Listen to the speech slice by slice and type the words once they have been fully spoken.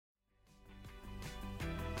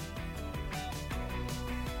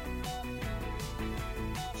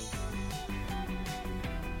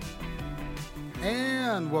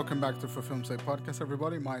And welcome back to For Film's Sake Podcast,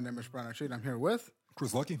 everybody. My name is Brian Rashid. I'm here with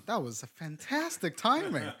Chris Lucky. That was a fantastic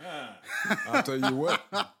timing. I'll tell you what.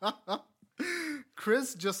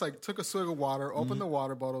 Chris just like took a swig of water, opened the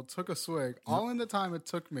water bottle, took a swig, all in the time it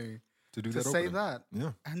took me to say opening. that.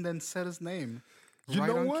 Yeah. And then said his name. You right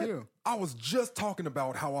know on what? cue. I was just talking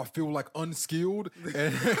about how I feel like unskilled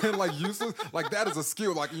and like useless. Like that is a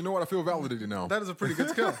skill. Like, you know what? I feel validated now. That is a pretty good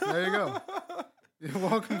skill. There you go. You're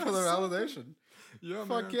welcome for the validation. Yeah,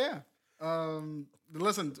 Fuck man. yeah.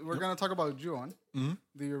 Listen, we're going to talk about Ju-on,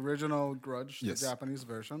 the original Grudge, Yes. the Japanese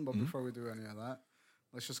version. But before we do any of that,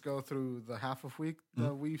 let's just go through the half of week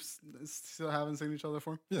that we still haven't seen each other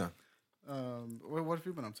for. Yeah. What have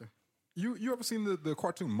you been up to? You ever seen the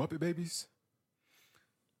cartoon Muppet Babies?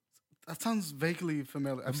 That sounds vaguely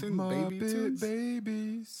familiar. I've seen Muppet Baby Tunes.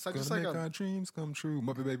 Babies. that just Gonna like make a our dreams come true.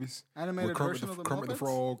 Muppet Babies. animated With Kermit version of the Kermit the Muppets?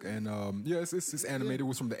 Frog. And it's animated. It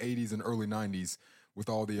was from the 80s and early 90s with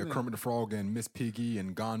all the Kermit the Frog and Miss Piggy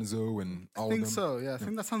and Gonzo and all I of think them. so. Yeah, I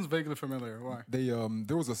think that sounds vaguely familiar. Why? They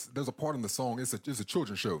there's a part in the song. It's a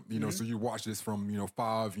children's show, you know. So you watch this from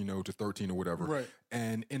 5 to 13 or whatever. Right.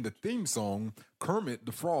 And in the theme song, Kermit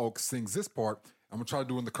the Frog sings this part. I'm gonna try to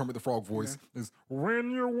do it in the Kermit the Frog voice. Is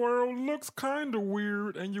when your world looks kind of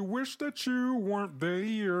weird and you wish that you weren't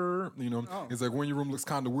there. It's like when your room looks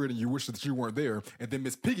kind of weird and you wish that you weren't there. And then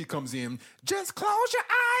Miss Piggy comes in. Just close your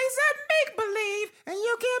eyes and make believe, and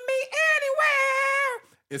you can be anywhere.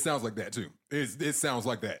 It sounds like that too. It sounds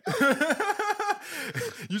like that.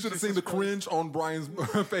 You should have seen the cringe on Brian's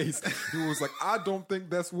face. He was like, I don't think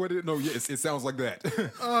that's what it. No, yes, it sounds like that.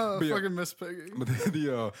 But yeah, Fucking Miss Piggy.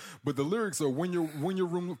 but the lyrics are when your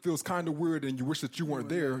room feels kind of weird and you wish that you weren't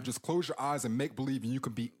there, just close your eyes and make believe and you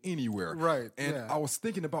can be anywhere. Right, And yeah. I was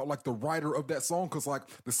thinking about like the writer of that song because like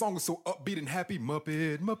the song is so upbeat and happy.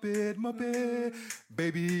 Muppet, Muppet, Muppet,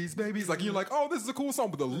 babies, babies. Like you're like, oh, this is a cool song.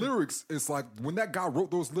 But the lyrics, it's like when that guy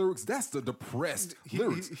wrote those lyrics, that's the depressed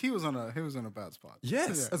lyrics. He was in a bad spot. Yes,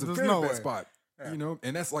 Yeah, that's a there's very no bad way. spot.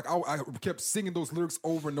 And that's like I kept singing those lyrics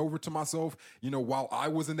over and over to myself, while I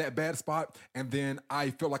was in that bad spot. And then I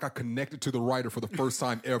felt like I connected to the writer for the first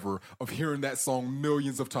time ever of hearing that song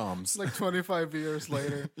millions of times. Like 25 years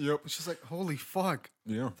later. Yep. It's just like, holy fuck.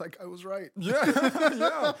 Yeah. Like I was right. Yeah,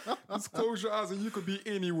 yeah. Just close your eyes and you could be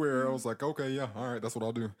anywhere. I was like, okay, yeah, all right, that's what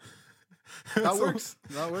I'll do. That So- works.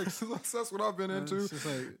 That works. That's what I've been into. It's just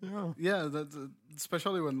like, Yeah. that's,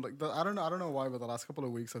 especially when like I don't know why, but the last couple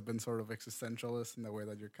of weeks have been sort of existentialist in the way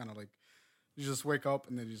that you're kind of like you just wake up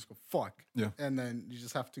and then you just go fuck, Yeah. and then you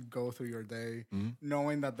just have to go through your day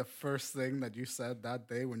knowing that the first thing that you said that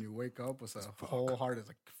day when you wake up was a wholehearted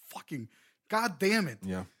like fucking god damn it,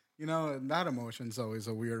 Yeah, and that emotion's always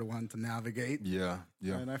a weird one to navigate. yeah,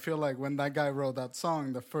 yeah, And I feel like when that guy wrote that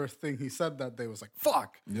song, the first thing he said that day was like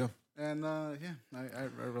fuck. yeah. And I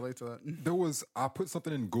relate to that. I put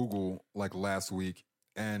something in Google like last week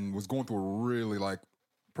and was going through a really like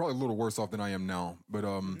probably a little worse off than I am now. But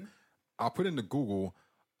I put into Google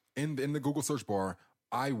in the Google search bar,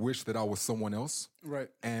 I wish that I was someone else. Right.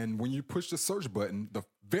 And when you push the search button, the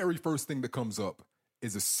very first thing that comes up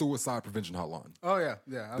is a suicide prevention hotline. Oh yeah,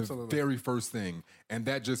 absolutely. The very first thing. And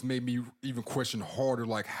that just made me even question harder,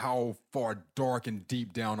 like how far dark and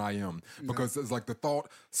deep down I am. Because it's like the thought,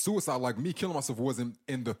 suicide, like me killing myself wasn't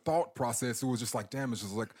in the thought process. It was just like, damn, it's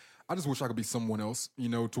just like, I just wish I could be someone else,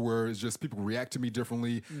 to where it's just people react to me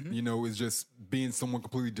differently. It's just being someone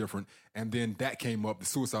completely different. And then that came up, the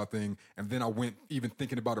suicide thing. And then I went even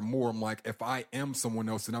thinking about it more. I'm like, if I am someone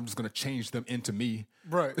else, then I'm just going to change them into me.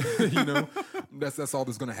 Right. That's all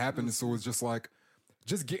that's going to happen. And so it's just like,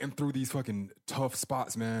 just getting through these fucking tough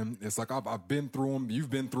spots, man. It's like I've been through them. You've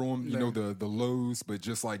been through them. The lows, but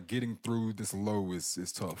just like getting through this low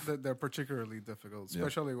is tough. They're particularly difficult,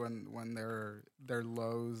 especially when they're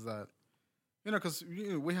lows that, because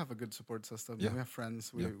we have a good support system. Yeah. We have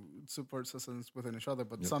friends. We support systems within each other,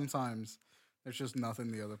 but sometimes there's just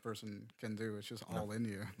nothing the other person can do. It's just all in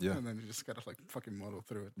you. Yeah. And then you just gotta like fucking muddle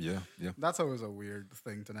through it. Yeah, yeah. That's always a weird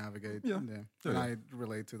thing to navigate. Yeah. And Yeah. I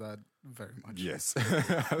relate to that very much. Yes. I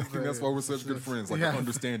think that's why we're such good friends, like Yeah. an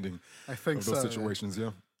understanding I think of those so, yeah. situations,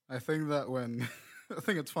 yeah. I think that when I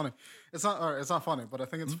think it's funny. It's not funny, but I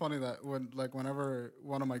think it's funny that whenever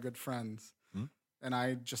one of my good friends and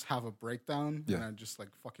I just have a breakdown and I just like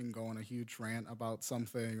fucking go on a huge rant about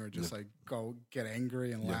something or just like go get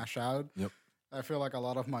angry and lash out. Yep. I feel like a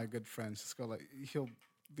lot of my good friends just go like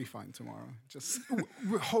be fine tomorrow. Just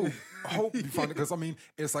hope be fine, because I mean,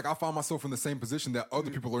 it's like I find myself in the same position that other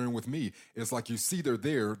people are in with me. It's like you see they're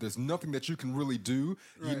there. There's nothing that you can really do,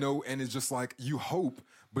 you know, and it's just like you hope,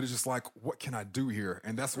 but it's just like, what can I do here?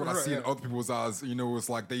 And that's what I see in other people's eyes. You know, it's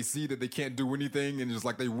like they see that they can't do anything, and it's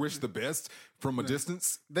like they wish the best from a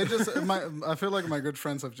distance. They just, I feel like my good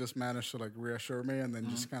friends have just managed to like reassure me, and then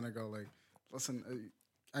just kind of go like, listen,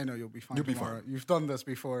 I know you'll be fine tomorrow. Be fine. You've done this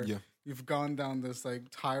before. Yeah. You've gone down this like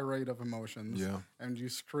tirade of emotions. Yeah. And you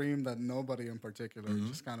screamed at nobody in particular,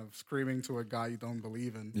 just kind of screaming to a guy you don't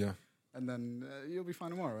believe in. Yeah. And then you'll be fine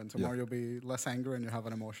tomorrow. And tomorrow you'll be less angry and you'll have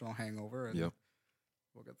an emotional hangover. And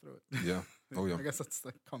we'll get through it. Yeah. Oh, yeah. I guess that's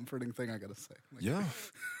the comforting thing I got to say. Like, yeah.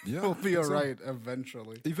 We'll be all right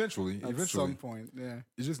eventually. Eventually. At some point, yeah.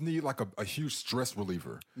 You just need like a huge stress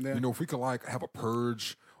reliever. Yeah. You know, if we could like have a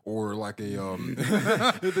purge or like a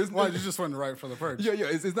well, you just went right for the purge. Yeah.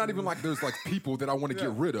 It's not even like there's like people that I want to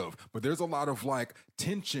get rid of, but there's a lot of like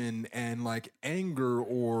tension and like anger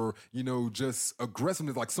or, you know, just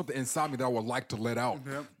aggressiveness, like something inside me that I would like to let out.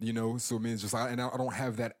 Yep. You know, so it means just I don't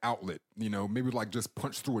have that outlet. You know, maybe like just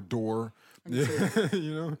punch through a door. Yeah,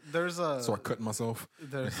 you know. So I cut myself.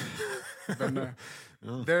 There's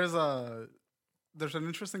an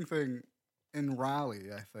interesting thing in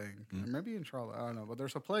Raleigh, I think, or maybe in Charlotte, I don't know. But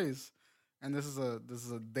there's a place, and this is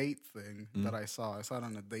a date thing that I saw. I saw it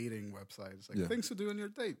on a dating website. It's like things to do on your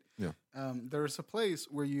date. Yeah. There's a place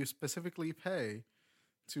where you specifically pay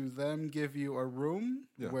to them give you a room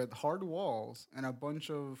with hard walls and a bunch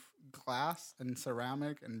of glass and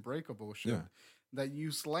ceramic and breakable shit that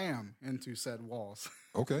you slam into said walls.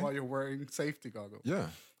 Okay. While you're wearing safety goggles. Yeah.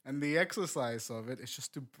 And the exercise of it is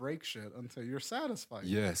just to break shit until you're satisfied.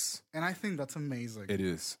 Yes. And I think that's amazing. It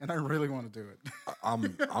is. And I really want to do it. I'm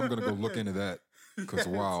going to go look into that because,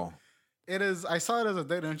 wow. It is. I saw it as a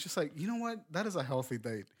date and it's just like, you know what? That is a healthy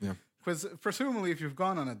date. Yeah. Because presumably if you've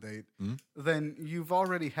gone on a date, then you've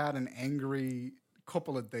already had an angry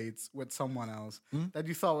couple of dates with someone else that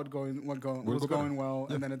you thought was going well,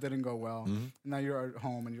 and then it didn't go well. And now you're at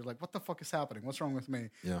home and you're like, what the fuck is happening? What's wrong with me?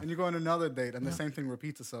 Yeah. And you go on another date and the same thing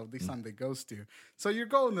repeats itself. This time they ghost you. So you're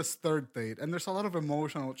going this third date and there's a lot of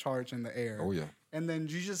emotional charge in the air. Oh, yeah. And then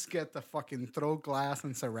you just get to fucking throw glass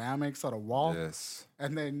and ceramics at a wall. Yes.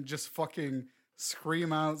 And then just fucking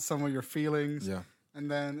scream out some of your feelings. Yeah. And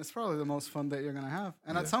then it's probably the most fun date you're going to have.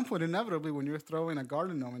 And at some point, inevitably, when you're throwing a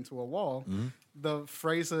garden gnome into a wall, the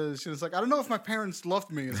phrases, she was like, I don't know if my parents loved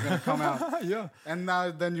me, is going to come out. Yeah. And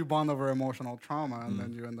then you bond over emotional trauma, and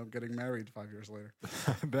then you end up getting married 5 years later.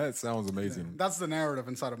 That sounds amazing. Yeah. That's the narrative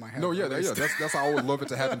inside of my head. No, that's how I would love it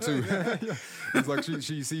to happen, too. It's like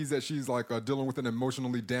she sees that she's like dealing with an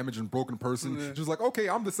emotionally damaged and broken person. Yeah. She's like, okay,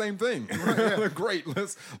 I'm the same thing. Right, Great.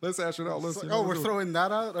 Let's hash it out. We're throwing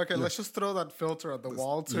that out? Okay, let's just throw that filter at the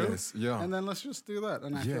wall too. Yes, yeah. And then let's just do that.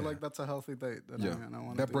 And I feel like that's a healthy date. And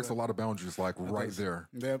I that breaks a lot of boundaries, like right there.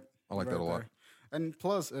 Yep. I like that a lot. And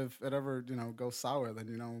plus, if it ever, goes sour, then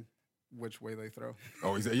you know which way they throw.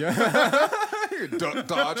 Oh, yeah. Duck,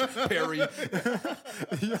 dodge, parry.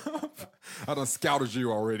 I done scouted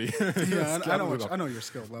you already. Yeah, I know your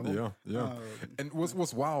skill level. Yeah. And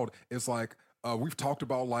what's wild is like, we've talked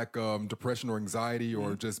about like depression or anxiety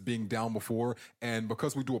or just being down before. And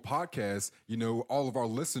because we do a podcast, all of our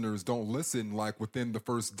listeners don't listen like within the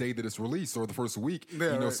first day that it's released or the first week.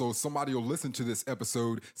 Yeah, so somebody will listen to this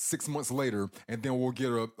episode 6 months later and then we'll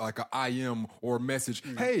get a IM or a message.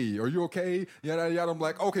 Hey, are you okay? Yada, yada. I'm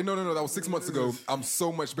like, okay, no. That was 6 months ago. I'm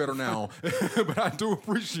so much better now. But I do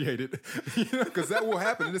appreciate it because that will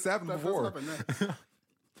happen. This happened before.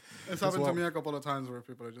 It's happened to me a couple of times where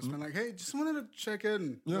people have just been like, hey, just wanted to check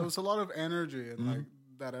in. Yeah. There was a lot of energy in like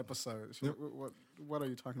that episode. So what are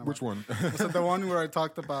you talking about? Which one? Was it the one where I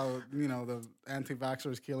talked about, the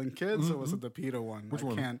anti-vaxxers killing kids, or was it the PETA one? Which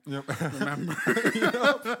one? I can't remember.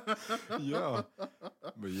 Yeah.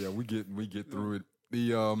 But yeah, we get through it.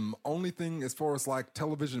 The only thing as far as like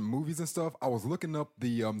television, movies and stuff, I was looking up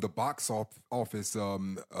the box office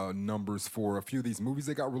numbers for a few of these movies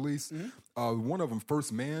that got released. One of them,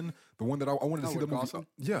 First Man, the one that I wanted to see the movie. Awesome.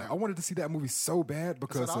 I wanted to see that movie so bad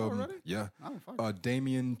because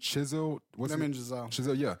Damien Chazelle. Damien Chazelle.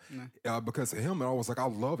 Chazelle, yeah. Because of him, and I was like, I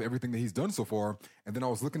love everything that he's done so far. And then I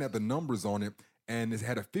was looking at the numbers on it. And it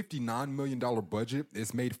had a $59 million budget.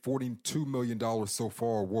 It's made $42 million so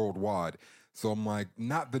far worldwide. So I'm like,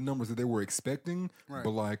 not the numbers that they were expecting, but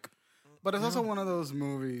like... But it's also one of those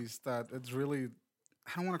movies that it's really...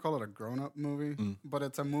 I don't want to call it a grown-up movie, but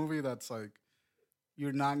it's a movie that's like,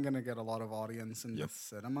 you're not going to get a lot of audience in the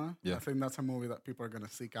cinema. Yeah. I think that's a movie that people are going to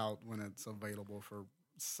seek out when it's available for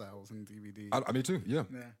sells in DVD. I mean, too, yeah.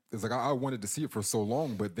 It's like I wanted to see it for so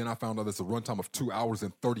long, but then I found out it's a runtime of 2 hours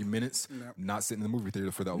and 30 minutes. Not sitting in the movie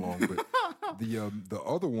theater for that long. But the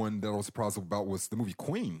other one that I was surprised about was the movie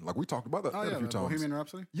Queen. Like we talked about that a few times. Bohemian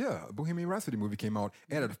Rhapsody? Yeah, Bohemian Rhapsody movie came out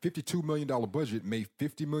and at a $52 million budget, made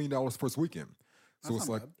 $50 million first weekend. So it's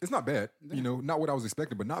like, it's not bad. You know, not what I was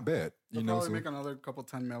expecting, but not bad. They'll you know, probably make another couple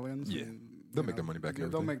 10 millions. Yeah. They'll make their money back.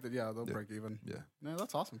 They'll make they'll break even. Yeah,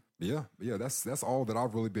 that's awesome. Yeah, that's all that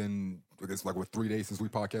I've really been. I guess like 3 days since we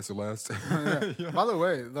podcasted last. By the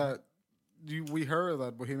way, we heard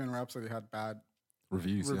that Bohemian Rhapsody had bad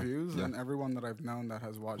reviews, and everyone that I've known that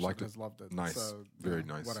has watched it has loved it. Nice, so, very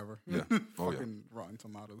nice. Whatever. Yeah, fucking Rotten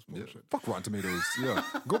Tomatoes bullshit. Yeah. Fuck Rotten Tomatoes. Yeah,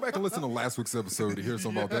 go back and listen to last week's episode to hear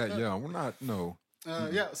something about that. Yeah, we're not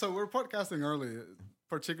so we're podcasting early,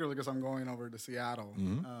 particularly because I'm going over to Seattle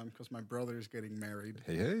because my brother is getting married.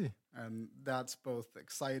 Hey. And that's both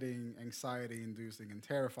exciting, anxiety-inducing, and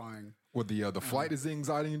terrifying. Well, the flight is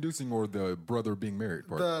anxiety-inducing, or the brother being married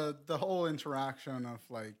part? The whole interaction of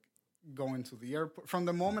like going to the airport. From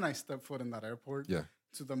the moment I step foot in that airport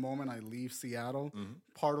to the moment I leave Seattle,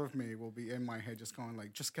 part of me will be in my head just going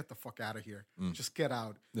like, just get the fuck out of here. Just get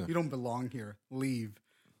out. You don't belong here. Leave.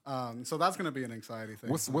 So that's going to be an anxiety thing.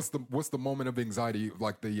 What's the moment of anxiety,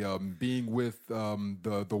 like the being with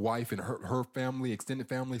the wife and her family, extended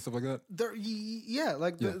family, stuff like that?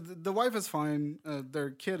 The wife is fine, their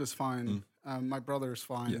kid is fine, my brother is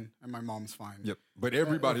fine, and my mom's fine. Yep, but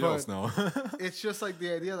everybody else now. It's just like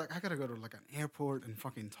the idea, like I gotta go to like an airport and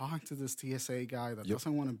fucking talk to this TSA guy that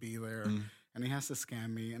doesn't want to be there, and he has to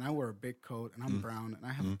scam me, and I wear a big coat, and I'm brown, and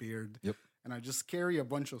I have a beard. Yep. And I just carry a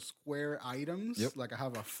bunch of square items. Like I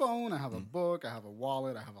have a phone, I have a book, I have a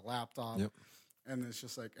wallet, I have a laptop. And it's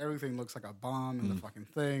just like everything looks like a bomb in the fucking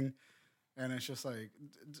thing. And it's just like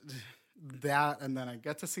that. And then I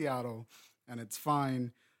get to Seattle and it's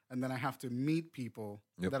fine. And then I have to meet people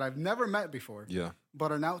that I've never met before.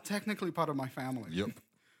 But are now technically part of my family.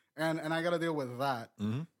 And I got to deal with that.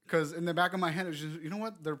 Because in the back of my head, it's just, you know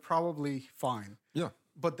what? They're probably fine.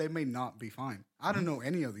 But they may not be fine. I don't know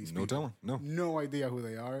any of these people. No telling. No idea who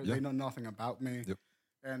they are. They know nothing about me.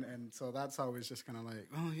 And so that's how it's just kind of like,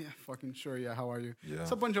 oh, yeah, fucking sure, yeah, how are you?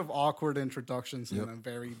 It's a bunch of awkward introductions in a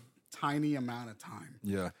very tiny amount of time.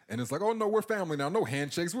 And it's like, oh, no, we're family now. No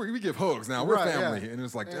handshakes. We give hugs now. We're family. And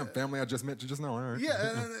it's like, damn, family I just met you just now. All right.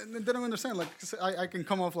 And they don't understand. Like, I can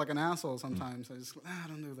come off like an asshole sometimes. I just, I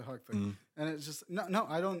don't do the hug thing. And it's just, no,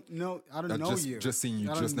 I don't know. I don't know you. Just seeing you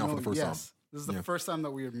just now for the first time. This is the first time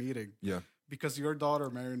that we are meeting. Because your daughter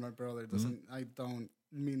married my brother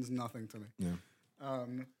means nothing to me.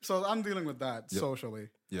 So I'm dealing with that socially.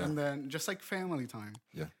 And then just like family time.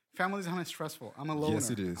 Family time is stressful. I'm a loner. Yes,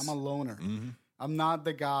 it is. I'm a loner. I'm not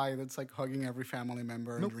the guy that's like hugging every family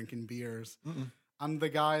member and drinking beers. I'm the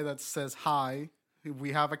guy that says hi.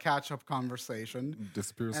 We have a catch-up conversation.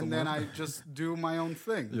 Disappears and then I just do my own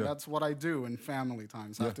thing. That's what I do in family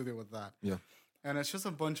time. So I have to deal with that. And it's just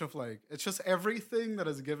a bunch of like, it's just everything that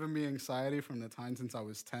has given me anxiety from the time since I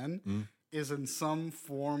was 10 is in some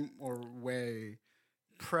form or way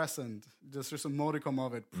present. Just a modicum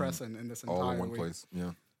of it present in this entire all in one week. Place.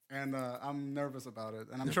 And I'm nervous about it.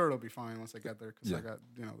 And I'm sure it'll be fine once I get there because I got,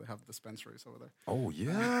 they have dispensaries over there. Oh,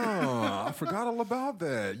 yeah. I forgot all about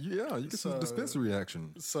that. Yeah, you get some dispensary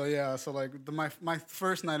action. So, so like my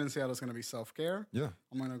first night in Seattle is going to be self-care.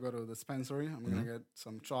 I'm going to go to the dispensary. I'm going to get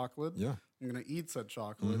some chocolate. I'm going to eat said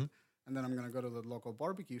chocolate. And then I'm going to go to the local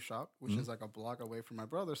barbecue shop, which is like a block away from my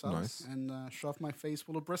brother's house, and shove my face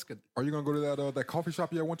full of brisket. Are you going to go to that coffee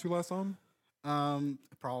shop you went to last time?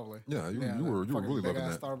 Probably. Yeah, you were really loving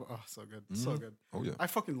that. Oh, so good. So good. Oh, yeah. I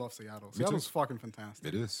fucking love Seattle. Seattle's fucking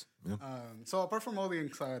fantastic. It is. Yeah. So apart from all the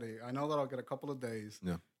anxiety, I know that I'll get a couple of days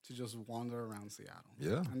to just wander around Seattle.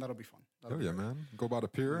 Yeah. And that'll be fun. Man. Go by the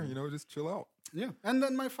pier, just chill out. Yeah. And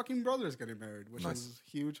then my fucking brother's getting married, which is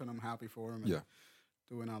huge, and I'm happy for him. And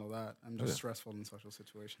doing all of that. I'm just stressful in social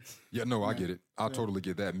situations. I get it. I totally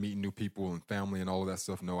get that. Meeting new people and family and all of that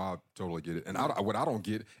stuff. No, I totally get it. And what I don't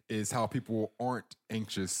get is how people aren't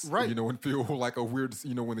anxious, and feel like a weird,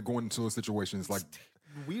 when they're going into those situations. Like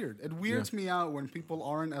weird. It weirds me out when people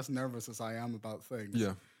aren't as nervous as I am about things.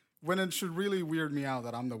 Yeah. When it should really weird me out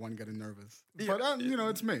that I'm the one getting nervous, but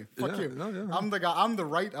it's me. Fuck you. I'm the guy. I'm the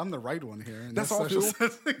right one here. And that's how I feel.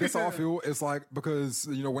 That's how I feel. It's like because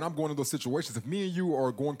when I'm going to those situations, if me and you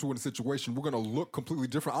are going to a situation, we're going to look completely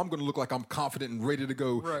different. I'm going to look like I'm confident and ready to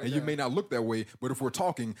go, and you may not look that way. But if we're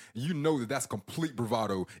talking, that's complete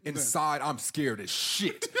bravado. Inside, I'm scared as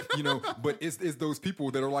shit. But it's those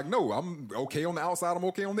people that are like, no, I'm okay on the outside. I'm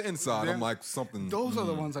okay on the inside. I'm like something. Those are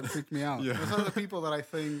the ones that freak me out. Those are the people that I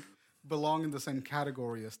think belong in the same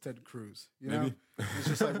category as Ted Cruz. You know, it's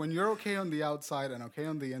just like when you're okay on the outside and okay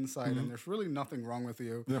on the inside, and there's really nothing wrong with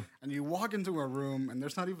you, and you walk into a room and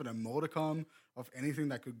there's not even a modicum of anything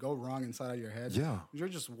that could go wrong inside of your head. Yeah, you're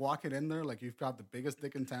just walking in there like you've got the biggest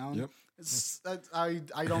dick in town. Yep.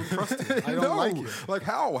 I don't trust you. I don't like you. Like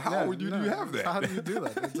how would you have that? How do you do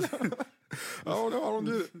that? I don't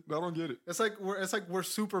know. I don't get it. It's like we're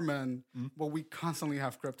Superman, but we constantly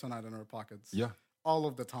have kryptonite in our pockets. Yeah. All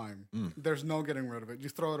of the time. There's no getting rid of it. You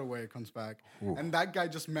throw it away, it comes back. Ooh. And that guy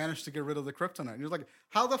just managed to get rid of the kryptonite. And you're like,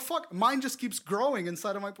 how the fuck? Mine just keeps growing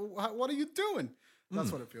inside of my... What are you doing?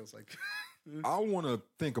 That's what it feels like. I want to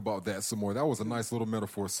think about that some more. That was a nice little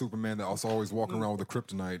metaphor. Superman that was always walking around with the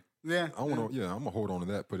kryptonite. Yeah. I'm going to hold on to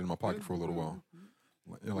that, put it in my pocket for a little while.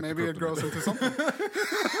 Like maybe it grows into something.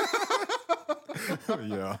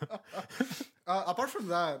 Yeah. Apart from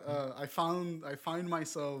that, I find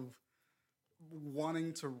myself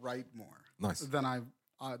wanting to write more than I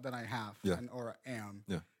have or am.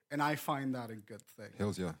 Yeah. And I find that a good thing.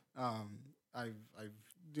 Hells yeah. I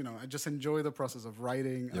just enjoy the process of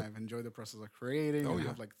writing. Yep. I've enjoyed the process of creating. I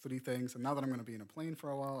have like 3 things. And now that I'm going to be in a plane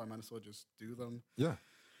for a while, I might as well just do them. Yeah.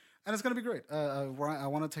 And it's going to be great. I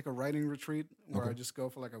want to take a writing retreat where I just go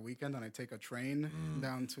for like a weekend and I take a train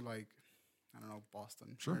down to like, I don't know,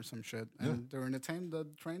 Boston or some shit. And during the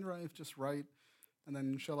train ride, just write. And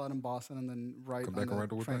then chill out in Boston, and then write on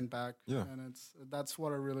the train back. Yeah, and that's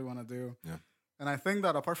what I really want to do. Yeah, and I think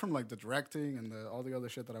that apart from like the directing and all the other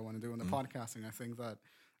shit that I want to do in the podcasting, I think that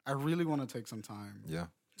I really want to take some time.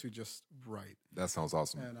 To just write. That sounds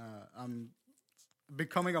awesome. And I'm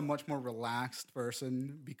becoming a much more relaxed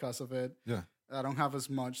person because of it. Yeah, I don't have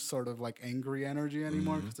as much sort of like angry energy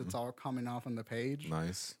anymore because it's all coming off on the page.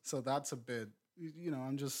 Nice. So that's a bit. You know,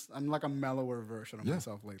 I'm like a mellower version of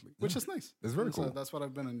myself lately, which is nice. It's very cool. So that's what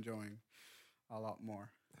I've been enjoying a lot more.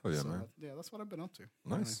 Oh yeah, man. That's what I've been up to.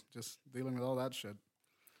 Nice. Just dealing with all that shit.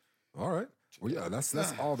 All right. Well, yeah, that's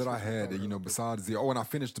all that I had. You know, besides and I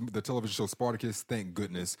finished the television show Spartacus. Thank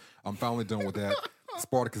goodness, I'm finally done with that.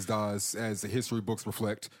 Spartacus dies, as the history books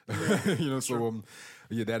reflect. You know, so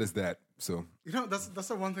that is that. So that's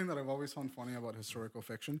the one thing that I've always found funny about historical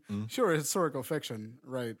fiction. Sure, historical fiction,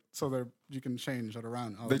 right? So you can change it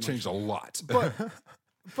around. They changed a lot,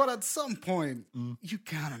 but at some point, you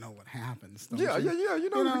gotta know what happens. Yeah.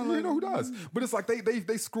 You know who does. But it's like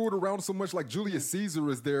they screwed around so much. Like Julius Caesar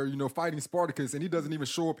is there, fighting Spartacus, and he doesn't even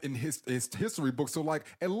show up in his history book. So like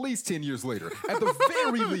at least 10 years later, at the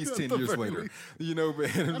very least 10 years later,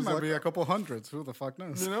 it might be a couple hundreds. Who the fuck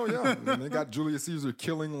knows? Yeah. And they got Julius Caesar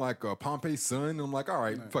killing like Pompey's son. And I'm like, all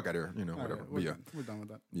right, fuck out of here. Whatever. Right, we're done with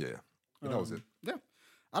that. Yeah. That was it. Yeah.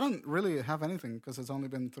 I don't really have anything because it's only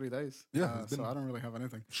been 3 days. Yeah. So I don't really have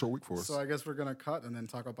anything. Short week for us. So I guess we're going to cut and then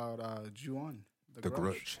talk about Ju-On. The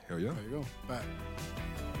Grudge. Hell yeah. There you go. Back.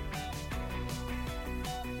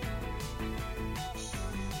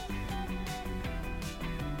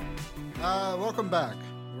 Welcome back.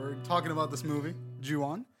 We're talking about this movie,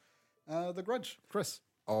 Ju-On, The Grudge. Chris.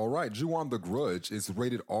 All right, Ju-On the Grudge is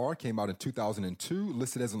rated R, came out in 2002,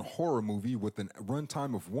 listed as a horror movie with a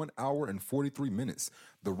runtime of 1 hour and 43 minutes.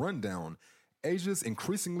 The rundown: Asia's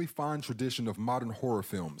increasingly fine tradition of modern horror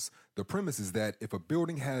films. The premise is that if a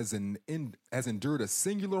building has endured a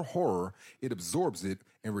singular horror, it absorbs it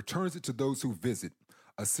and returns it to those who visit.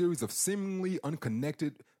 A series of seemingly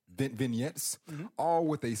unconnected vignettes, all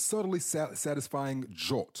with a subtly satisfying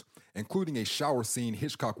jolt, including a shower scene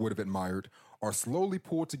Hitchcock would have admired, are slowly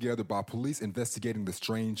pulled together by police investigating the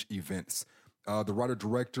strange events. The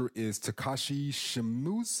writer-director is Takashi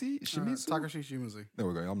Shimizu? Takashi Shimizu. There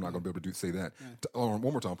we go. I'm not going to be able to say that. Yeah. One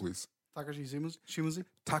more time, please. Takashi Shimizu?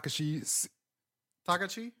 Takashi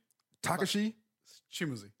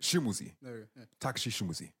Shimizu. Shimizu. There you go. Yeah. Takashi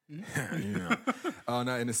Shimizu. Yeah.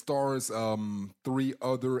 And it stars 3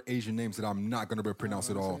 other Asian names that I'm not going to be able to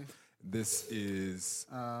pronounce at all. This is...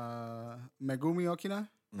 Megumi Okina,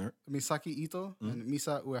 Misaki Ito, and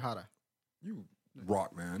Misa Uehara. You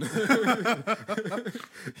rock, man.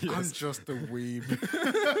 I'm just a weeb.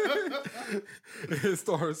 It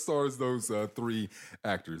stars those 3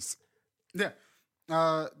 actors. Yeah.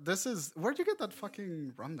 This is... Where'd you get that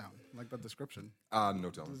fucking rundown? Like that description? No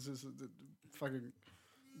telling. This is fucking...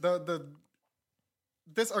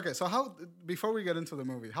 Okay, so how... Before we get into the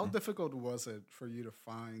movie, how difficult was it for you to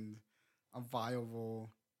find a viable,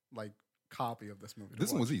 like, copy of this movie?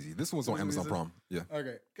 This one was easy. This one was on Amazon Prime. Yeah.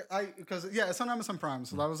 Okay. Because it's on Amazon Prime,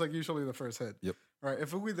 so that was like usually the first hit. Yep. Right.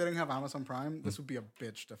 If we didn't have Amazon Prime, this would be a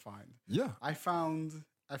bitch to find. Yeah. I found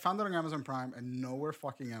it on Amazon Prime and nowhere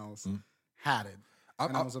fucking else had it.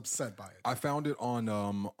 and I was upset by it. I found it on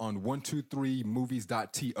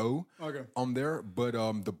 123movies.to on there, but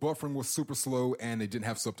the buffering was super slow and they didn't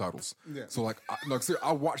have subtitles. Yeah. So like,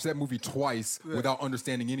 I watched that movie twice without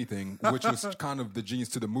understanding anything, which was kind of the genius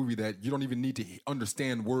to the movie that you don't even need to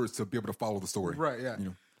understand words to be able to follow the story. Right. Yeah.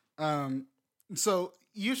 You know? So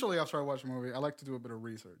usually after I watch a movie, I like to do a bit of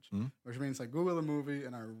research, which means I Google the movie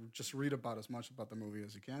and I just read about as much about the movie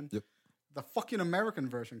as you can. Yep. The fucking American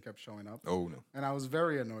version kept showing up. Oh, no. And I was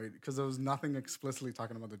very annoyed because there was nothing explicitly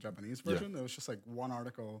talking about the Japanese version. It was just like one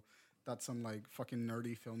article that some like fucking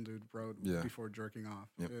nerdy film dude wrote before jerking off.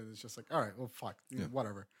 It was just like, all right, well, fuck,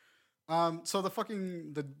 whatever. So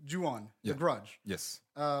the Ju-on, The Grudge. Yes.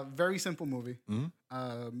 Very simple movie.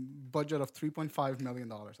 Budget of $3.5 million,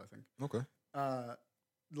 I think. Okay.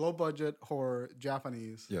 Low budget horror,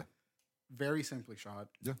 Japanese. Yeah. Very simply shot.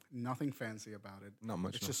 Yeah. Nothing fancy about it. Not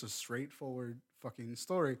much. It's just a straightforward fucking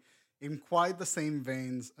story in quite the same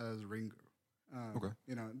veins as Ringu. Okay.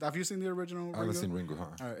 You know, have you seen the original Ringu? I haven't seen Ringu,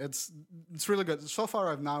 it's really good. So far,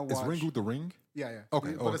 I've now watched. Is Ringu the Ring? Yeah.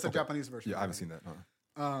 Okay. But it's a Japanese version. Yeah, I haven't seen that.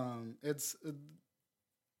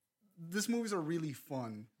 These movies are really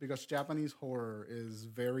fun because Japanese horror is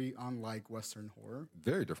very unlike Western horror.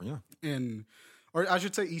 Very different, yeah. Or I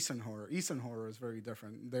should say Eastern horror. Eastern horror is very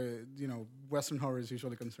different. Western horror is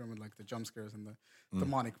usually concerned with like the jump scares and the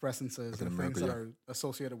demonic presences and things that are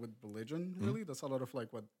associated with religion, really. That's a lot of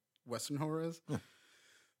like what Western horror is. Yeah.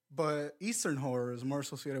 But Eastern horror is more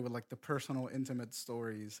associated with like the personal, intimate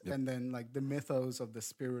stories and then like the mythos of the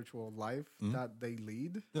spiritual life that they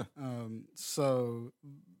lead. Yeah. So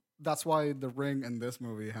that's why The Ring and this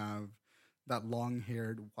movie have that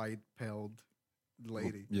long-haired, white-paled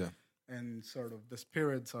lady. Yeah. And sort of the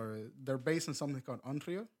spirits they're based on something called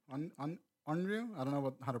Onryo. Onryo? I don't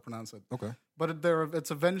know how to pronounce it. Okay. But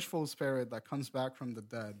it's a vengeful spirit that comes back from the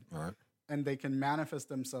dead. All right. And they can manifest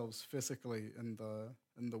themselves physically in the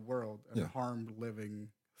world and harm living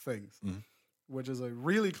things. Which is a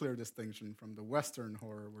really clear distinction from the Western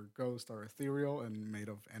horror where ghosts are ethereal and made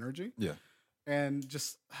of energy. Yeah. And I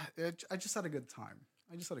just had a good time.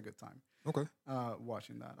 Okay.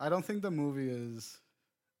 Watching that. I don't think the movie is...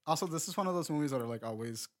 Also, this is one of those movies that are like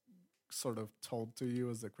always sort of told to you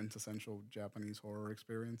as the quintessential Japanese horror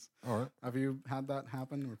experience. All right. Have you had that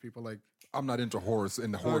happen where people like... I'm not into horrors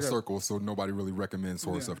in the horror circle, so nobody really recommends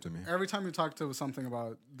horror stuff to me. Every time you talk to something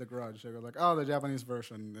about The Grudge, they go like, oh, the Japanese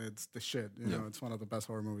version, it's the shit. You know, it's one of the best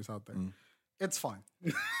horror movies out there. It's fine.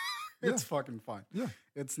 It's fucking fine. Yeah.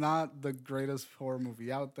 It's not the greatest horror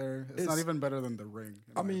movie out there. It's not even better than The Ring.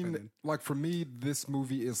 I mean, like for me, this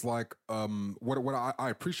movie is like what I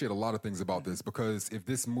appreciate a lot of things about this because if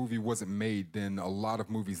this movie wasn't made, then a lot of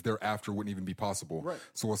movies thereafter wouldn't even be possible. Right.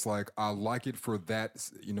 So it's like I like it for that,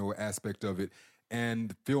 aspect of it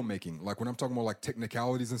and filmmaking. Like when I'm talking about like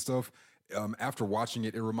technicalities and stuff, after watching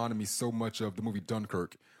it, it reminded me so much of the movie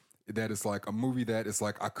Dunkirk. That is like a movie that is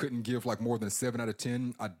like I couldn't give like more than a 7 out of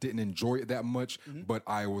 10. I didn't enjoy it that much, but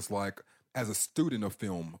I was like, as a student of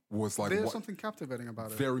film, was like there's something captivating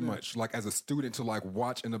about it. Very much, like as a student to like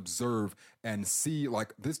watch and observe and see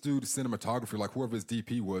like this dude's cinematography, like whoever his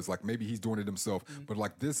DP was, like maybe he's doing it himself, but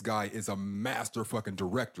like this guy is a master fucking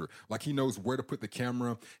director. Like he knows where to put the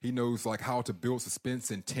camera, he knows like how to build suspense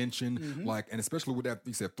and tension, like and especially with that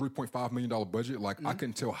you said $3.5 million budget, like I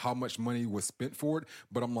couldn't tell how much money was spent for it,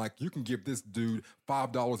 but I'm like you can give this dude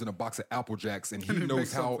 $5 in a box of Apple Jacks and he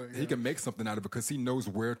knows how he can make something out of it because he knows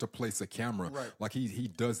where to place a camera. Right. Like he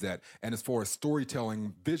does that. And as far as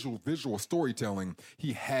storytelling, visual storytelling,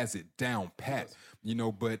 he has it down pat.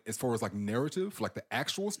 But as far as like narrative, like the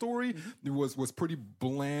actual story, it was pretty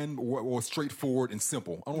bland or straightforward and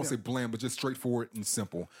simple. I don't want to say bland, but just straightforward and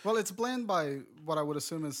simple. Well, it's bland by what I would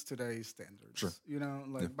assume is today's standards. Sure.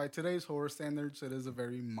 By today's horror standards, it is a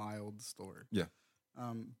very mild story. Yeah.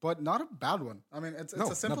 But not a bad one. I mean, it's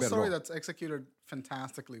a simple story that's executed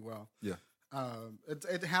fantastically well. Yeah.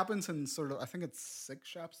 It happens in sort of, I think it's 6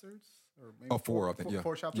 chapters or maybe 4, I think.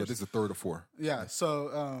 4 chapters. Yeah, this is the 3rd of 4. Yeah.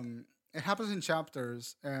 So it happens in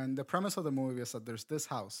chapters, and the premise of the movie is that there's this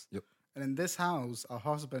house. Yep. And in this house, a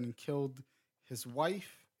husband killed his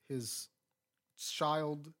wife, his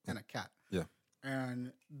child, and a cat. Yeah.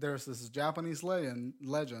 And there's this Japanese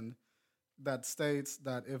legend that states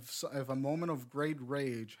that if a moment of great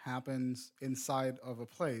rage happens inside of a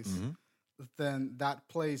place, then that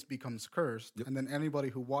place becomes cursed, and then anybody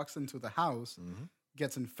who walks into the house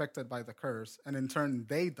gets infected by the curse, and in turn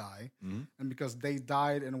they die. And because they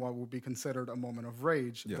died in what would be considered a moment of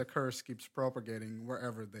rage, the curse keeps propagating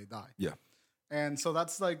wherever they die. Yeah. And so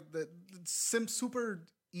that's like the super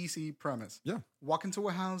easy premise. Yeah. Walk into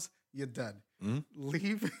a house, you're dead.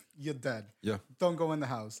 Leave, you're dead. Yeah. Don't go in the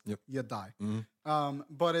house. Yep. You die.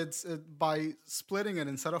 But it's by splitting it,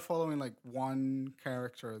 instead of following like one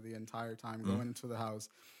character the entire time, going into the house,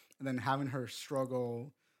 and then having her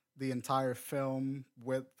struggle the entire film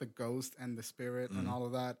with the ghost and the spirit and all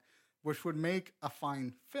of that, which would make a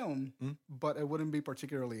fine film, but it wouldn't be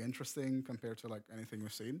particularly interesting compared to like anything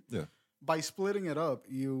we've seen. Yeah. By splitting it up,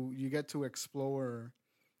 you get to explore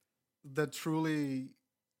the truly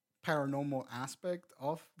paranormal aspect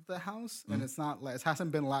of the house, and it's not like it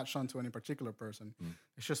hasn't been latched onto any particular person.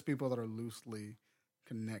 It's just people that are loosely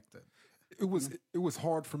connected. It was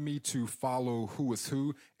hard for me to follow who is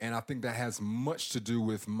who, and I think that has much to do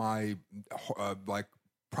with my like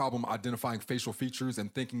problem identifying facial features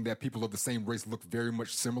and thinking that people of the same race look very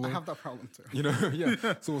much similar. I have that problem too. You know,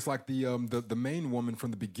 yeah. So it's like the main woman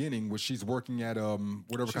from the beginning, where she's working at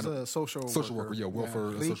whatever She's kind of a social worker, yeah,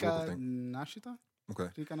 welfare social worker thing. Nashita? Okay.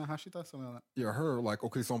 Rika Nahashita, something like that. Yeah, her, like,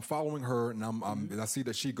 okay, so I'm following her, and and I see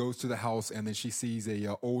that she goes to the house, and then she sees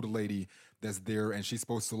a old lady that's there, and she's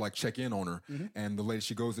supposed to like check in on her, and the lady,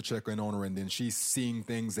 she goes to check in on her, and then she's seeing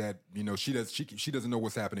things that, you know, she doesn't know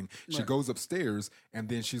what's happening. She goes upstairs, and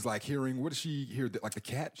then she's like hearing, what does she hear? Like the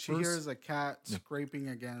cat? She hears a cat scraping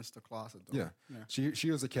against the closet door. Yeah. She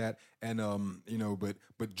hears a cat, and you know,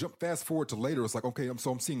 but jump fast forward to later. It's like, okay,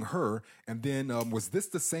 so I'm seeing her, and then was this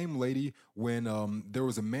the same lady when there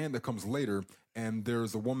was a man that comes later, and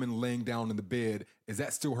there's a woman laying down in the bed? Is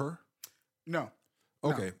that still her? No.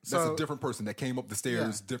 Okay, No. that's So, a different person that came up the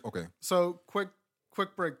stairs. Okay, So quick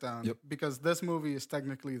breakdown. Yep. Because this movie is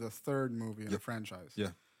technically the third movie in the franchise. yeah,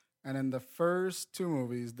 And in the first two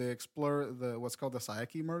movies, they explore what's called the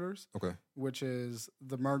Saeki murders, okay. which is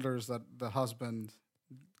the murders that the husband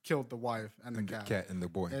killed the wife and the cat. Cat and the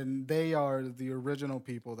boy. And they are the original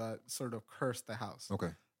people that sort of cursed the house. Okay,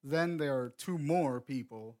 Then there are two more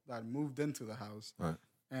people that moved into the house, all right.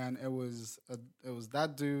 and it was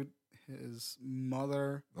that dude, his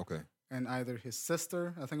mother, Okay, and either his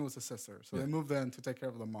sister. I think it was his sister. So they moved in to take care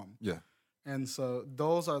of the mom. yeah, And so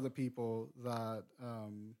those are the people that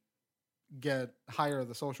hire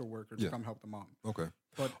the social worker to come help the mom. okay.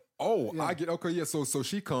 But I get, okay, yeah. So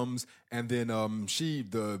she comes, and then she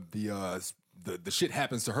the shit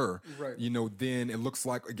happens to her. Right. You know, then it looks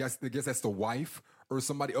like I guess that's the wife or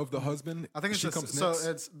somebody of the husband. I think it's she just, comes so next.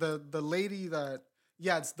 it's the lady that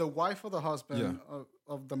it's the wife of the husband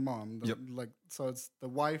of the mom. Like, so it's the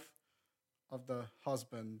wife of the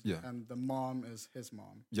husband, and the mom is his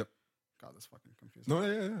mom. Yep. God, that's fucking confusing. No,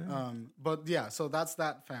 yeah. But yeah, so that's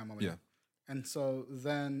that family. Yeah. And so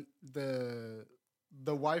then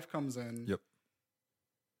the wife comes in. Yep.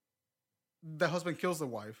 The husband kills the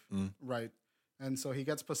wife, right? And so he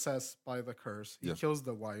gets possessed by the curse. He kills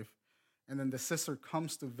the wife, and then the sister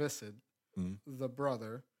comes to visit the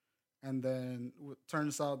brother, and then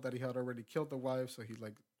turns out that he had already killed the wife, so he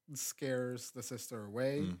like scares the sister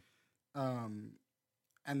away, and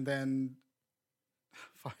then.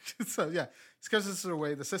 Fuck. So yeah, scares the sister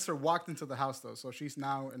away. The sister walked into the house though, so she's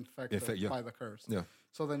now infected by the curse. Yeah.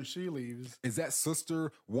 So then she leaves. Is that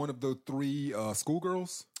sister one of the three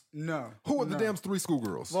schoolgirls? No. Who are the damn three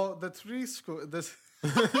schoolgirls? Well, the three this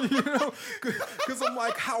You know, because I'm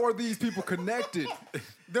like, how are these people connected?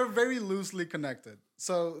 they're very loosely connected.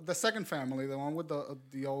 So the second family, the one with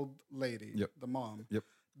the old lady, the mom,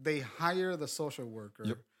 they hire the social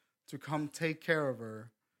worker to come take care of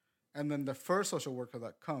her. And then the first social worker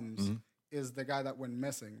that comes is the guy that went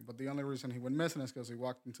missing. But the only reason he went missing is because he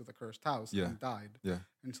walked into the cursed house and died. Yeah.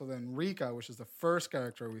 And so then Rika, which is the first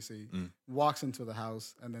character we see, walks into the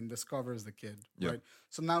house and then discovers the kid. Right.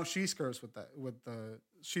 So now she's cursed with that. With the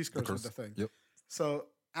thing. Yep. So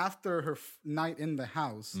after her night in the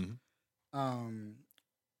house, what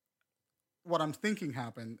I'm thinking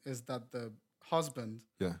happened is that the husband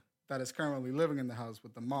that is currently living in the house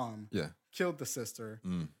with the mom killed the sister.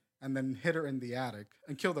 And then hid her in the attic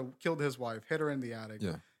and killed his wife, hid her in the attic,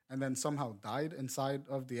 and then somehow died inside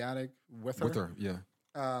of the attic with her.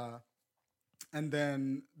 And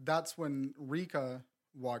then that's when Rika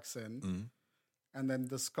walks in and then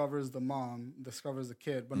discovers the mom, discovers the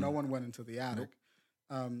kid, but no one went into the attic.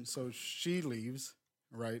 So she leaves,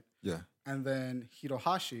 right? Yeah. And then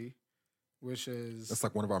Hirohashi, which is... That's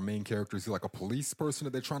like one of our main characters. He's like a police person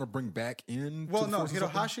that they're trying to bring back in. Well, no,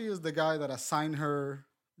 Hirohashi is the guy that assigned her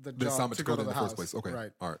the job to go to the house. First place. Okay.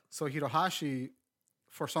 Right. All right. So Hirohashi,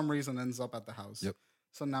 for some reason, ends up at the house. Yep.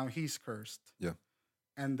 So now he's cursed. Yeah.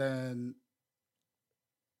 And then...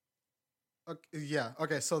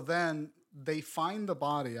 Okay, so then they find the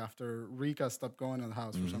body after Rika stopped going in the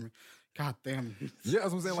house for some reason. God damn. Yeah,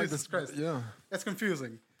 that's what I'm saying. Like Jesus this. Christ. Yeah. It's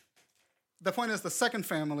confusing. the point is the second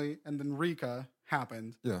family, and then Rika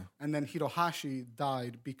happened. Yeah. And then Hirohashi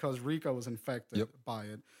died because Rika was infected Yep. by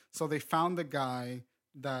it. So they found the guy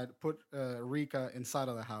that put Rika inside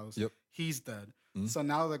of the house. Yep. He's dead. So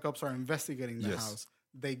now the cops are investigating the house.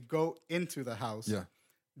 They go into the house. Yeah.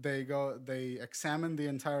 They examine the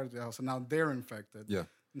entirety of the house, and now they're infected. Yeah.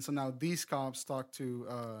 And so now these cops talk to,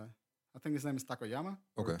 I think his name is Takoyama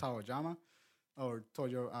or Tawajama or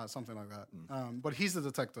Toyo, something like that. But he's the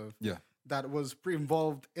detective Yeah. that was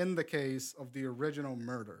involved in the case of the original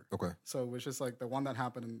murder. Okay. So, which is like the one that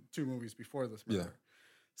happened in 2 movies before this murder. Yeah.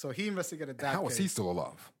 So he investigated that How case. is he still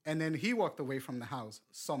alive? And then he walked away from the house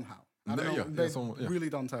somehow. I don't Yeah, know. yeah, They really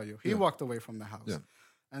don't tell you. He walked away from the house. Yeah.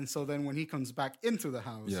 And so then when he comes back into the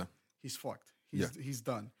house, he's fucked. He's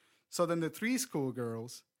done. So then the 3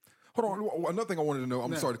 schoolgirls. Hold on. Another thing I wanted to know.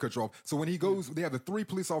 I'm sorry to cut you off. So when he goes, they have the 3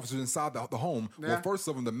 police officers inside the home. Yeah. Well, first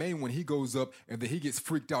of them, the main one, he goes up and then he gets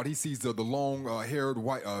freaked out. He sees the long-haired,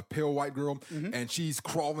 pale white girl, and she's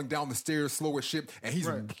crawling down the stairs slow as shit. And he's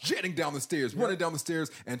jetting down the stairs, running down the stairs.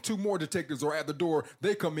 And 2 more detectives are at the door.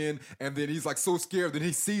 They come in, and then he's like so scared. Then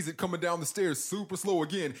he sees it coming down the stairs super slow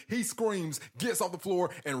again. He screams, gets off the floor,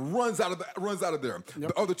 and runs out of there.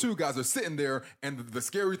 The other 2 guys are sitting there, and the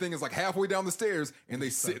scary thing is like halfway down the stairs, and they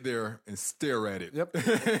sit there and stare at it. Yep.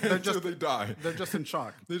 Until they die. They're just in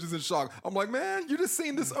shock. They're just in shock. I'm like, man, you just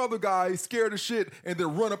seen this other guy scared as shit and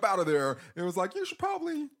then run up out of there. It was like, you should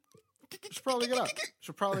probably get out.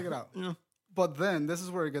 Should probably get out. Yeah. But then this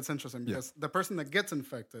is where it gets interesting because the person that gets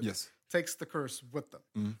infected takes the curse with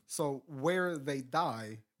them. So where they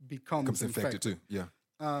die becomes infected too. Yeah.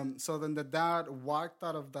 So then the dad walked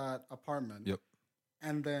out of that apartment. Yep.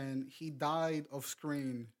 And then he died off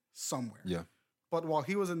screen somewhere. Yeah. But while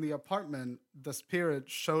he was in the apartment, the spirit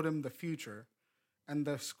showed him the future. And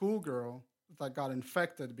the schoolgirl that got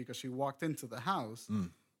infected because she walked into the house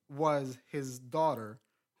was his daughter,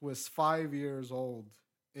 who is 5 years old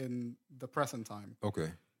in the present time.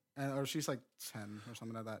 Okay. Or she's like 10 or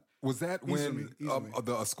something like that. Was that when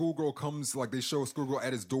a schoolgirl comes, like they show a schoolgirl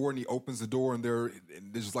at his door and he opens the door and there's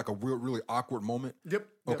just like a really awkward moment? Yep.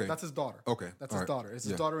 Okay. That's his daughter. Okay. That's his daughter. It's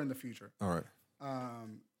his daughter in the future. All right.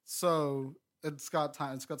 So it's got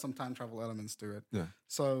some time travel elements to it. Yeah.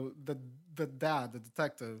 So the dad, the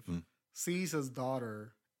detective, sees his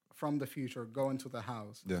daughter from the future go into the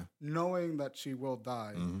house, knowing that she will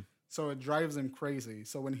die. So it drives him crazy.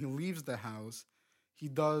 So when he leaves the house, he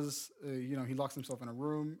does, he locks himself in a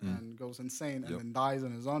room and goes insane and then dies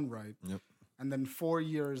in his own right. Yep. And then 4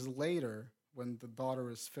 years later, when the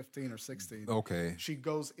daughter is 15 or 16, she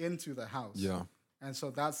goes into the house. Yeah. And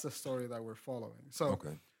so that's the story that we're following. So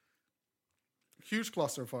huge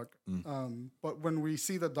clusterfuck. But when we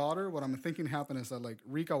see the daughter, what I'm thinking happened is that like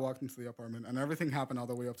Rika walked into the apartment and everything happened all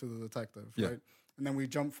the way up to the detective, right? And then we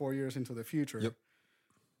jump 4 years into the future. Yep.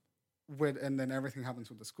 And then everything happens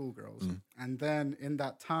with the schoolgirls. And then in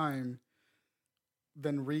that time,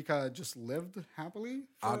 then Rika just lived happily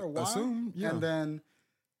for a while. Assume, yeah. And then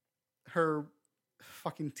her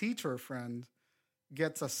fucking teacher friend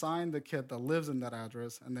gets assigned the kid that lives in that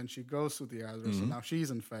address, and then she goes to the address, and now she's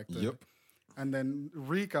infected. Yep. And then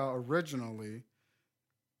Rika originally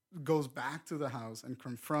goes back to the house and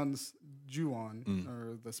confronts Ju-on,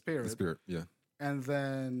 or the spirit. The spirit, yeah. And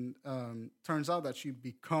then turns out that she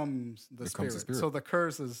becomes the spirit. So the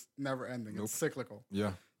curse is never ending. It's cyclical.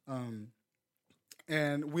 Yeah.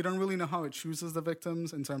 And we don't really know how it chooses the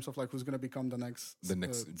victims in terms of like who's going to become the next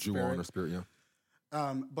Ju-on or spirit,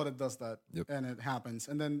 yeah. But it does that, and it happens.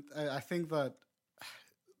 And then I think that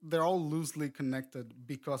they're all loosely connected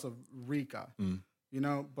because of Rika,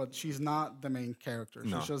 but she's not the main character.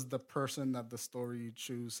 She's just the person that the story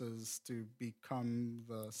chooses to become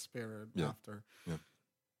the spirit after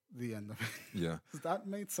the end of it. Yeah. Does that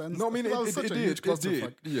make sense? No, I mean, it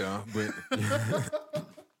did. Yeah, but...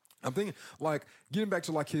 I'm thinking, like, getting back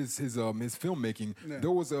to like his filmmaking.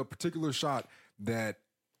 There was a particular shot that,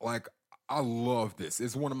 like, I love this.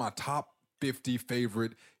 It's one of my top 50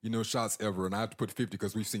 favorite, shots ever. And I have to put 50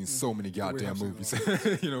 because we've seen so many goddamn movies,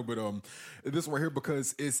 but this one here,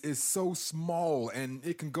 because it's so small and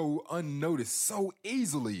it can go unnoticed so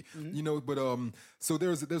easily, but so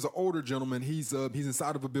there's an older gentleman. He's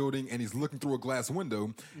inside of a building and he's looking through a glass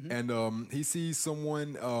window and he sees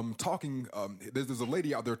someone talking. There's a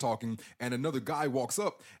lady out there talking, and another guy walks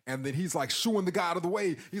up, and then he's like shooing the guy out of the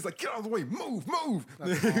way. He's like, get out of the way, move.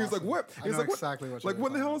 He's like, what? He's like, exactly what? Like,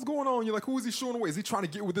 what the hell is going on? You're like, who is he shooing away? Is he trying to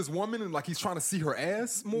get with this woman and like he's trying to see her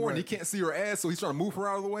ass more and he can't see her ass, so he's trying to move her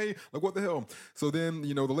out of the way. Like, what the hell? So then,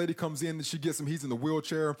 you know, the lady comes in and she gets him. He's in the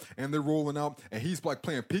wheelchair and they're rolling out and he's like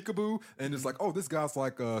playing peekaboo and it's like, oh, this guy's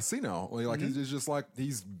like senile. Like he's just like,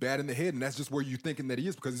 he's bad in the head, and that's just where you're thinking that he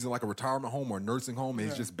is because he's in like a retirement home or a nursing home and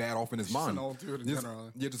he's just bad off in his mind. An old dude in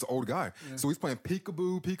general. Yeah, just an old guy. So he's playing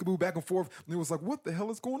peekaboo back and forth. And it was like, what the hell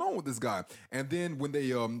is going on with this guy? And then when they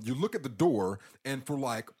you look at the door and for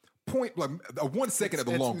like 1 second at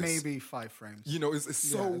the longest, maybe 5 frames. You know, it's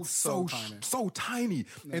so tiny.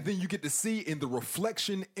 Yeah. And then you get to see in the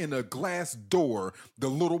reflection in a glass door the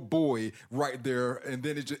little boy right there, and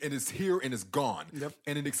then it's here and it's gone. Yep.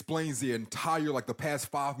 And it explains the entire like the past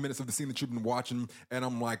 5 minutes of the scene that you've been watching. And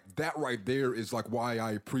I'm like, that right there is like why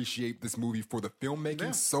I appreciate this movie for the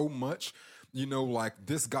filmmaking so much. You know, like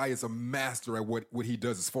this guy is a master at what he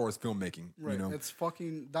does as far as filmmaking. Right. You know? It's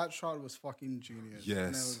fucking, that shot was fucking genius.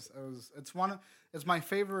 Yes. And it's my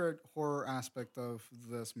favorite horror aspect of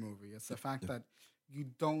this movie. It's the fact that you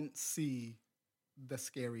don't see the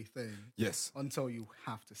scary thing. Yes. Until you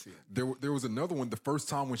have to see it. There was another one the first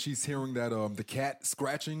time when she's hearing that the cat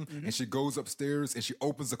scratching and she goes upstairs and she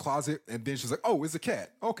opens the closet and then she's like, oh, it's a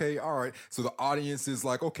cat. Okay, all right. So the audience is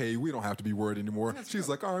like, okay, we don't have to be worried anymore. She's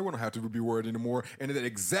like, all right, we don't have to be worried anymore. And in that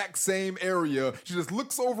exact same area, she just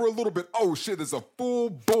looks over a little bit. Oh shit, there's a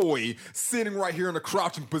full boy sitting right here in a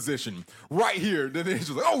crouching position. Right here. Then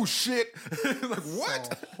she's like, oh shit. Like,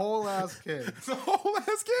 what? It's a whole ass kid. It's a whole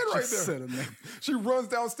ass kid right there. Sitting there. She runs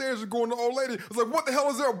downstairs and going to the old lady. It's like, what the hell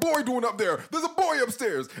is there a boy doing up there? There's a boy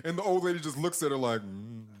upstairs. And the old lady just looks at her like,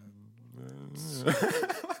 I'm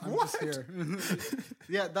just here.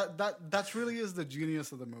 Yeah, that really is the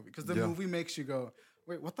genius of the movie. Because the movie makes you go,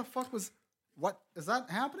 wait, what the fuck was... What is that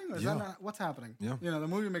happening, or is that not what's happening? Yeah. You know, the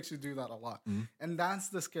movie makes you do that a lot, and that's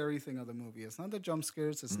the scary thing of the movie. It's not the jump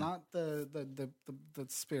scares. It's not the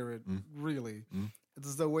spirit. Really,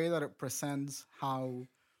 it's the way that it presents how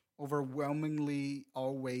overwhelmingly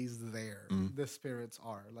always there the spirits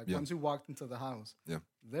are. Like once you walked into the house,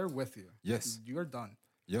 they're with you. Yes, you're done.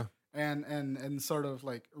 Yeah. And sort of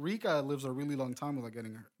like Rika lives a really long time without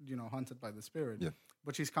getting hunted by the spirit. Yeah.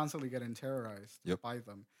 But she's constantly getting terrorized by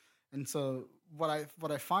them. And so what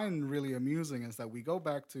I find really amusing is that we go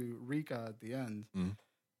back to Rika at the end,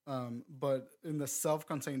 but in the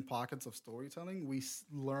self-contained pockets of storytelling, we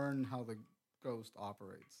learn how the ghost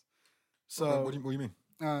operates. So what do you mean?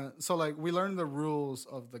 So like we learn the rules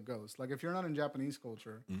of the ghost. Like if you're not in Japanese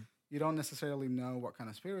culture, you don't necessarily know what kind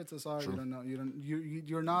of spirits this are. True. You don't know.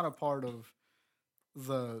 You're not a part of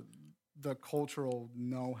the cultural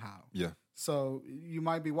know-how. Yeah. So you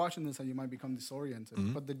might be watching this and you might become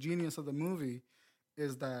disoriented. But the genius of the movie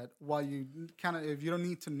is that while you if you don't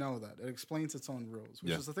need to know that, it explains its own rules,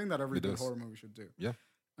 which is the thing that every good horror movie should do. Yeah.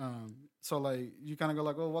 So like you kind of go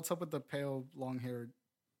like, well, what's up with the pale, long-haired?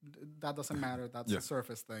 That doesn't matter. That's a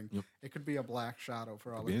surface thing. Yep. It could be a black shadow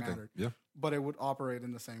for all it mattered. Yeah. But it would operate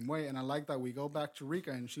in the same way. And I like that we go back to Rika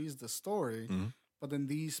and she's the story. But then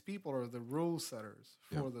these people are the rule setters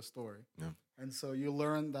for the story. Yeah. And so you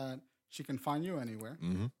learn that she can find you anywhere.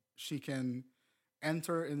 She can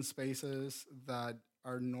enter in spaces that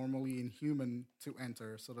are normally inhuman to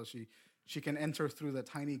enter, so that she can enter through the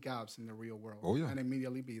tiny gaps in the real world and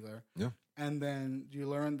immediately be there. Yeah. And then you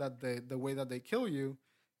learn that the way that they kill you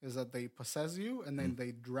is that they possess you and then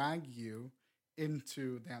they drag you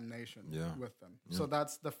into damnation with them. Yeah. So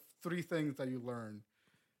that's the 3 things that you learn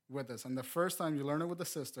with this. And the first time you learn it with the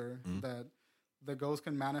sister, that the ghost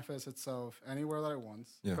can manifest itself anywhere that it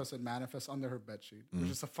wants because it manifests under her bedsheet, which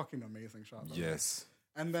is a fucking amazing shot. Yes.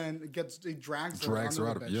 And then it drags her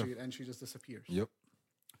under the bedsheet and she just disappears. Yep.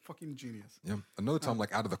 Fucking genius. Yeah. Another time,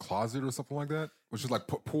 like out of the closet or something like that, which is like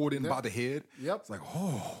pulled in by the head. Yep. It's like,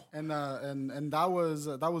 oh. And that was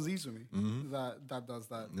Izumi that does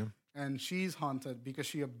that. Yeah. And she's haunted because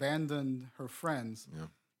she abandoned her friends. Yeah.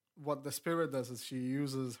 What the spirit does is she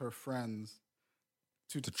uses her friends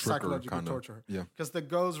to psychologically torture her. Yeah. Because the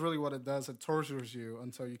ghost, really what it does, it tortures you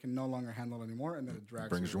until you can no longer handle it anymore, and then it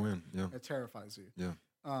brings you in. Yeah. It terrifies you.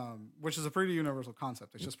 Yeah. Which is a pretty universal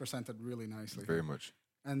concept. It's just presented really nicely. Very much.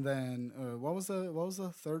 And then what was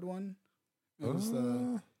the third one? It was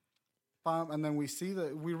the and then we see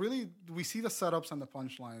the setups and the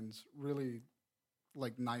punchlines really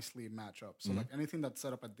like nicely match up. So like anything that's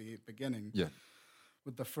set up at the beginning. Yeah.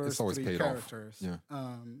 With the first 3 characters. Yeah.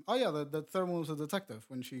 The third one was a detective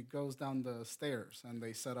when she goes down the stairs and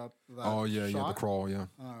they set up that shot. The crawl, yeah.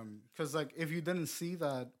 Because like if you didn't see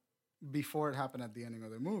that before it happened at the ending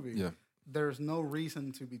of the movie, there's no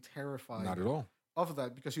reason to be terrified. Not at all. of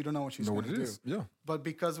that because you don't know what she's going to do. Yeah. But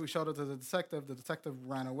because we showed it to the detective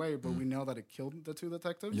ran away, but we know that it killed the two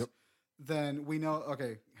detectives. Yep. Then we know,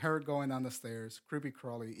 okay, her going down the stairs, creepy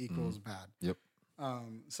crawly equals bad. Yep.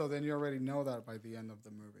 So then you already know that by the end of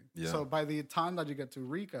the movie. Yeah. So by the time that you get to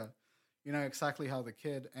Rika, you know exactly how the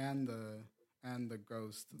kid and the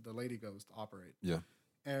ghost, the lady ghost, operate. Yeah.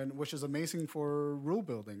 And which is amazing for rule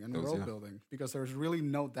building and world building because there's really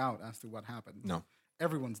no doubt as to what happened. No.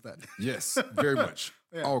 Everyone's dead. Yes, very much.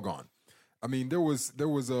 All gone. I mean, there was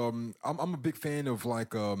I'm a big fan of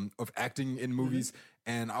of acting in movies,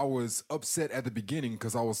 and I was upset at the beginning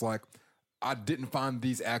because I was like, I didn't find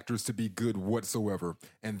these actors to be good whatsoever.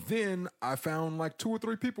 And then I found like 2 or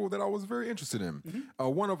 3 people that I was very interested in.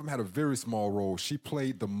 One of them had a very small role. She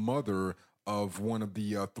played the mother of one of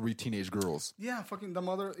the 3 teenage girls. Yeah, fucking the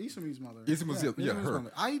mother, Izumi's mother. Izumi's her.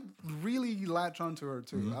 Mother. I really latched onto her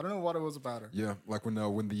too. I don't know what it was about her. Yeah, like when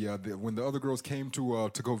the other girls came to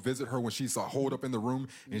go visit her, when she's holed up in the room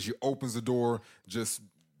and she opens the door, just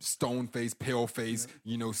stone face, pale face,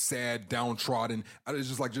 sad, downtrodden. It's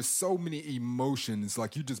just just so many emotions.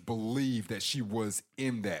 Like you just believe that she was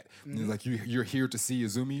in that. And like you're here to see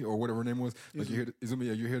Izumi or whatever her name was. Like you're here to, Izumi.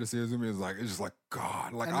 You're here to see Izumi. It's just like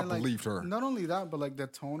God. Like I believed her. Not only that, but like the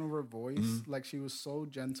tone of her voice. Like she was so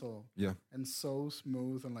gentle. Yeah. And so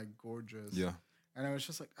smooth and like gorgeous. Yeah. And I was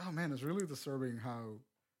just like, oh man, it's really disturbing how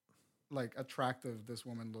like attractive this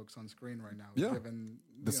woman looks on screen right now. Yeah. Given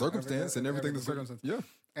the circumstance and everything. The circumstance. Yeah.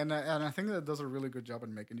 And I think that it does a really good job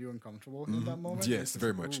in making you uncomfortable in that moment. Yes,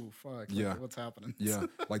 very much. Ooh, fuck. Yeah. What's happening? Yeah.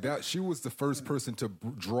 Like that. She was the first person to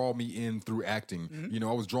draw me in through acting.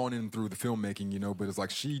 I was drawn in through the filmmaking, but it's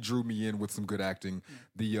like she drew me in with some good acting.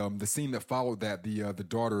 The scene that followed that, the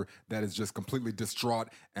daughter that is just completely distraught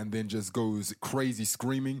and then just goes crazy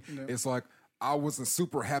screaming. It's like, I wasn't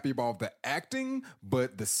super happy about the acting,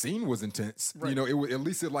 but the scene was intense. Right. At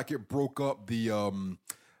least it broke up the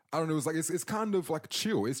I don't know. It's like it's kind of like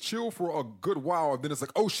chill. It's chill for a good while, and then it's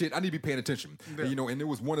like, oh shit, I need to be paying attention. Yeah. And it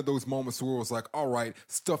was one of those moments where it was like, all right,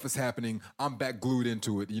 stuff is happening. I'm back glued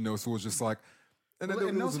into it. So it was just like, and then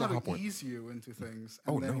it knows how to ease you into things,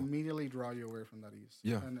 and then immediately draw you away from that ease.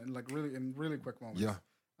 Yeah, and like really in really quick moments. Yeah.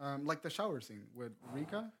 Like the shower scene with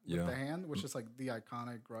Rika with the hand, which is like the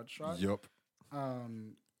iconic grudge shot. Yep.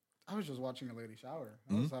 I was just watching a lady shower.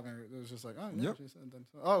 It was just like, oh yeah, she said.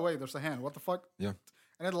 Oh wait, there's a hand. What the fuck? Yeah.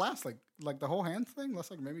 And it lasts like the whole hand thing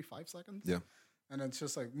lasts like maybe 5 seconds. Yeah. And it's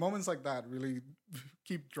just like moments like that really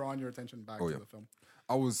keep drawing your attention back to the film.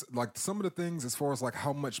 I was like, some of the things as far as like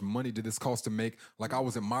how much money did this cost to make? Like I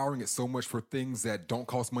was admiring it so much for things that don't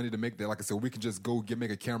cost money to make. That, like I said, we can just go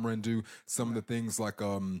make a camera and do some of the things like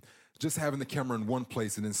just having the camera in one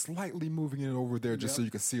place and then slightly moving it over there just so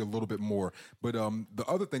you can see a little bit more. But the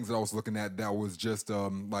other things that I was looking at that was just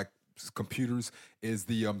like computers is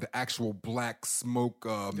the actual black smoke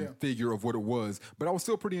figure of what it was. But I was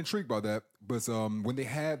still pretty intrigued by that. But when they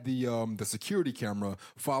had the security camera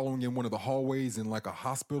following in one of the hallways in like a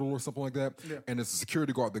hospital or something like that, and it's a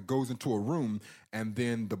security guard that goes into a room, and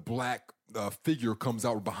then the black figure comes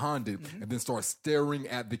out behind it and then starts staring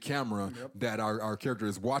at the camera that our character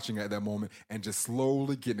is watching at that moment, and just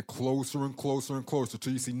slowly getting closer and closer and closer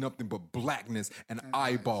till you see nothing but blackness and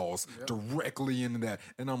eyeballs directly into that.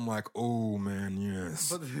 And I'm like, oh man,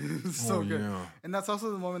 yes. But it's so good. Yeah. And that's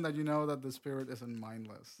also the moment that you know that the spirit isn't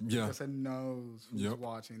mindless. Yeah. Because it knows who's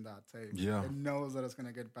watching that tape. Yeah. It knows that it's going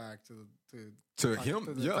to get back to him,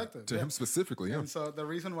 the detective. To him specifically, And so the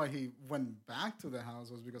reason why he went back to the house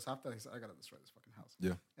was because after that he said, I gotta destroy this fucking house.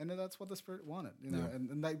 Yeah. And then that's what the spirit wanted,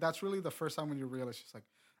 and that's really the first time when you realize she's like,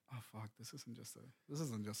 oh fuck, this isn't just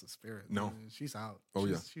a spirit. No. She's out.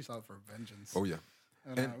 She's out for vengeance. Oh yeah.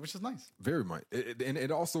 And which is nice. Very much. And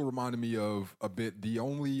it also reminded me of a bit the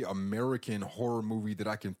only American horror movie that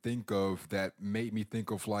I can think of that made me think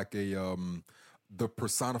of like a the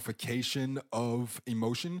personification of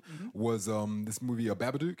emotion was this movie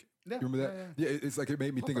Babadook. Yeah, you remember that? Yeah, it's like it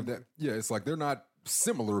made me think of that. Yeah, it's like they're not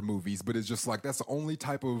similar movies, but it's just like that's the only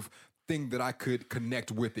type of thing that I could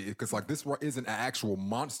connect with it, because like this isn't an actual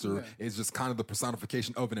monster. It's just kind of the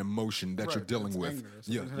personification of an emotion that you're dealing with. Anger. It's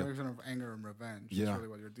an emotion of anger and revenge. Yeah. That's really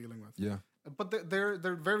what you're dealing with. Yeah. But they're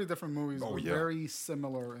very different movies. But very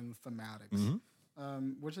similar in thematics,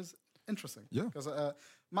 which is interesting. Yeah. Because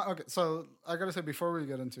so I gotta say, before we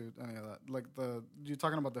get into any of that, like you're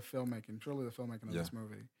talking about the filmmaking, truly the filmmaking of this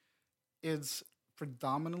movie, it's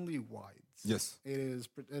predominantly wide. Yes. It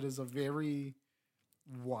is a very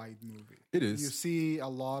wide movie. It is. You see a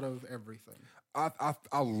lot of everything. I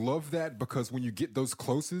love that, because when you get those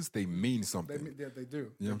closes, they mean something. They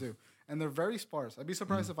do. Yeah. They do. And they're very sparse. I'd be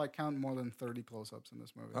surprised if I count more than 30 close-ups in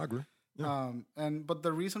this movie. I agree. But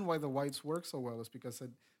the reason why the whites work so well is because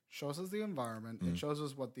it shows us the environment, it shows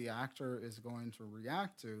us what the actor is going to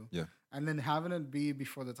react to, and then having it be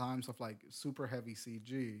before the times of like super heavy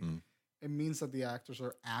CG. It means that the actors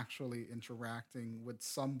are actually interacting with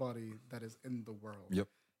somebody that is in the world. Yep.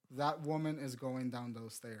 That woman is going down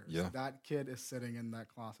those stairs. Yeah. That kid is sitting in that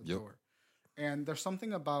closet door. And there's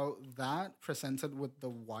something about that presented with the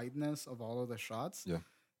wideness of all of the shots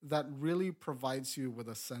that really provides you with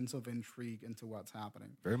a sense of intrigue into what's happening.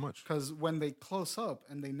 Very much. Because when they close up,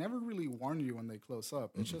 and they never really warn you when they close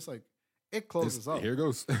up, it's just like, it closes up. Here it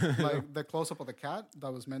goes. Like the close up of the cat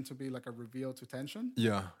that was meant to be like a reveal to tension.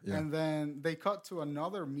 Yeah. And then they cut to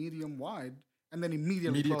another medium wide and then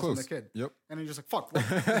immediately close on the kid. Yep. And you're just like, fuck, what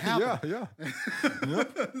happened? Yeah.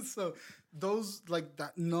 So those, like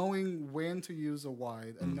that, knowing when to use a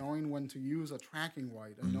wide and knowing when to use a tracking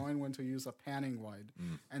wide and knowing when to use a panning wide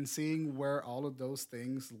and seeing where all of those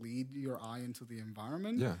things lead your eye into the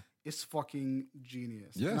environment is fucking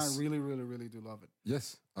genius. Yes. And I really, really, really do love it.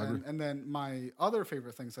 Yes, I agree. And then my other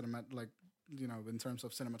favorite things that I meant, like, you know, in terms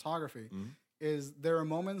of cinematography, is there are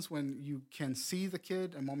moments when you can see the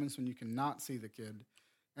kid and moments when you cannot see the kid.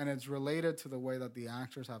 And it's related to the way that the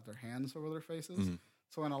actors have their hands over their faces.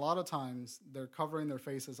 So in a lot of times, they're covering their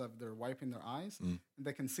faces as they're wiping their eyes, and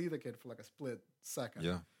they can see the kid for like a split second.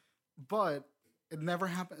 Yeah. But it never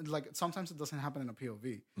happens. Like, sometimes it doesn't happen in a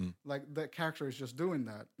POV. Like, the character is just doing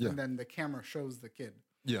that, and then the camera shows the kid.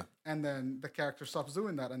 Yeah. And then the character stops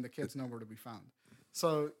doing that, and the kid's nowhere to be found.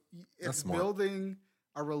 So it's smart. building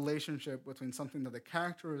a relationship between something that the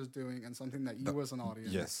character is doing and something that you as an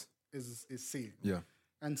audience is seeing. Yeah.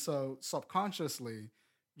 And so subconsciously,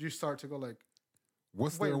 you start to go like,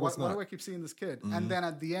 what's wait, there, what's why not? do I keep seeing this kid? And then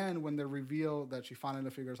at the end, when they reveal that she finally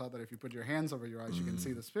figures out that if you put your hands over your eyes, you can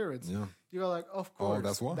see the spirits, you go like, of course,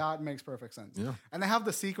 that's why. that makes perfect sense. Yeah. And they have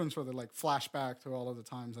the sequence where they like flashback to all of the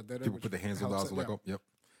times I did it. People put their hands on the eyes, like, yeah. oh, yep.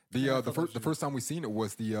 The first time we seen it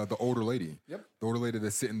was the older lady. Yep. The older lady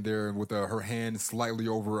that's sitting there with her hand slightly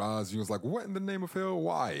over her eyes. She was like, "What in the name of hell?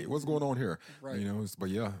 Why? What's going on here?" Right. You know. But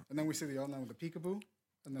yeah. And then we see the old man with the peekaboo.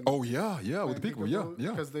 And then Oh yeah, with the peekaboo.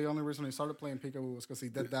 Yeah. Because the only reason he started playing peekaboo was because he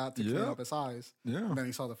did that to clean up his eyes. Yeah. And then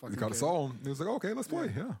he saw the fucking He kind of kid. saw him. He was like, "Okay, let's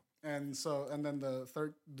play." Yeah. And so, and then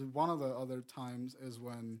one of the other times is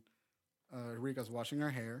when Rika's washing her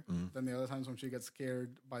hair. Then the other times when she gets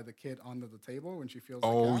scared by the kid under the table when she feels.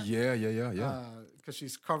 Oh the cat, yeah. Because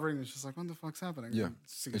she's covering and she's like, "What the fuck's happening?" Yeah.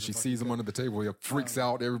 And she sees him kid. under the table. Yeah. Freaks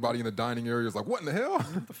out. Everybody in the dining area is like, "What in the hell?"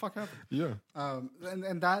 What the fuck happened? Yeah.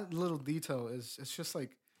 And that little detail it's just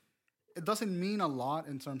like, it doesn't mean a lot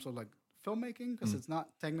in terms of like filmmaking because it's not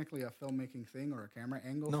technically a filmmaking thing or a camera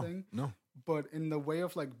angle thing. No. But in the way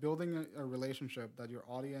of like building a relationship that your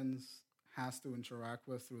audience has to interact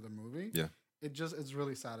with through the movie, it's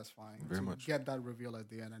really satisfying Very to much. get that reveal at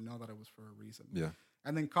the end and know that it was for a reason. Yeah.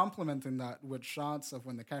 And then complementing that with shots of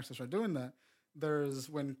when the characters are doing that, there's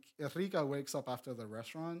when Rika wakes up after the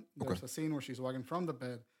restaurant, there's a scene where she's walking from the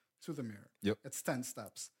bed to the mirror. Yep. It's 10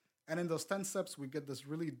 steps. And in those 10 steps, we get this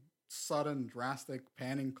really sudden, drastic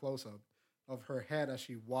panning close-up of her head as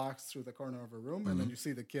she walks through the corner of her room, and then you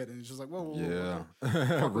see the kid, and it's just like, whoa, Yeah.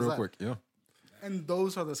 Real quick. Yeah. And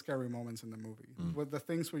those are the scary moments in the movie, with the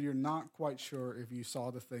things where you're not quite sure if you saw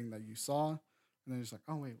the thing that you saw, and then you're just like,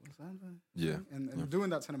 oh wait, was that the Yeah. thing? And doing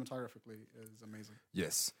that cinematographically is amazing.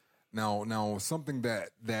 Yes. Now, something that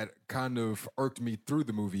kind of irked me through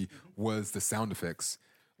the movie was the sound effects.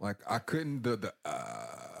 Like I couldn't the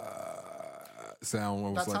sound.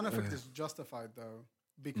 Was That like, sound effect is justified though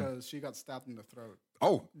because she got stabbed in the throat.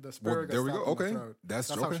 Oh, The spirit got there we stabbed go. in the Okay, throat. that's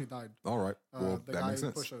how okay. she died. All right. Well, The that guy makes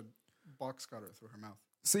sense. pushed a box cutter through her mouth.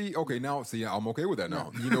 See, okay, yeah, I'm okay with that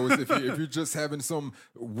now. You know, if you're just having some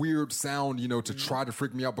weird sound, you know, to try to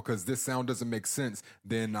freak me out because this sound doesn't make sense,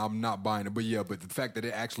 then I'm not buying it. But the fact that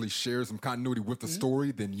it actually shares some continuity with the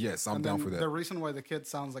story, then yes, I'm down for that. The reason why the kid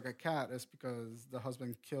sounds like a cat is because the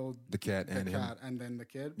husband killed The cat and him. and then the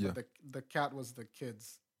kid. Yeah. But the cat was the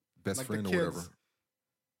kid's Best like friend the or kids, whatever.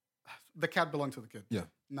 The cat belonged to the kid. Yeah.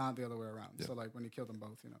 Not the other way around. Yeah. So like when he killed them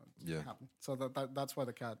both, you know, it Yeah. happened. So that's why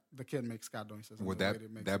the kid makes cat noises. and Well, the lady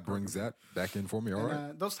makes that brings that back in for me. All And,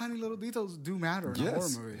 right. those tiny little details do matter in a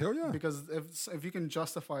Yes. horror movie. Hell yeah. Because if you can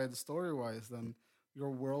justify it story wise, then your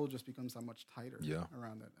world just becomes that much tighter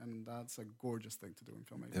around it, and that's a gorgeous thing to do in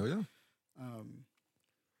filmmaking. Hell yeah.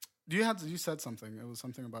 You said something. It was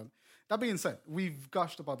something about that. Being said, we've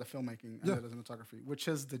gushed about the filmmaking and the cinematography, which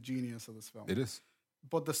is the genius of this film. It is.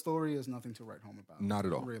 But the story is nothing to write home about. Not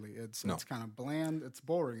at all. Really, it's kind of bland. It's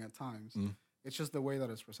boring at times. It's just the way that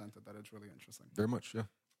it's presented that it's really interesting. Very much. Yeah.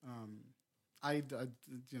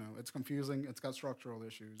 it's confusing. It's got structural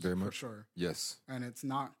issues Very much. for sure. Yes. And it's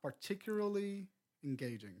not particularly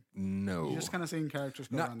engaging. No. You're just kind of seeing characters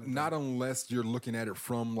go around. Not unless you're looking at it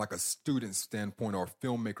from like a student standpoint or a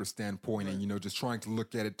filmmaker standpoint, right. And just trying to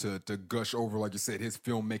look at it to gush over, like you said, his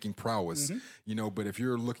filmmaking prowess. But if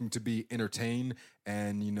you're looking to be entertained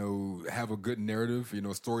and have a good narrative,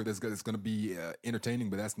 a story that's going to be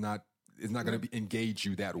entertaining, but it's not going to engage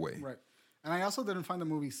you that way. Right. And I also didn't find the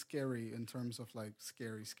movie scary in terms of like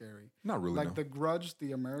scary. Not really. Like The Grudge,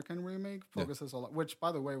 the American remake, focuses a lot, which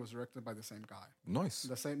by the way was directed by the same guy. Nice.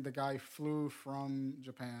 The guy flew from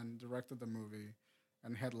Japan, directed the movie,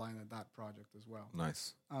 and headlined that project as well.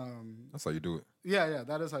 Nice. That's how you do it. Yeah,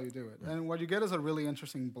 that is how you do it. Yeah. And what you get is a really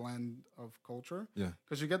interesting blend of culture. Yeah.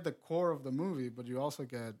 Because you get the core of the movie, but you also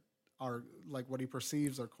get what he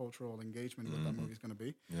perceives our cultural engagement with that movie is going to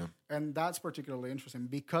be. Yeah. And that's particularly interesting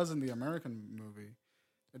because in the American movie,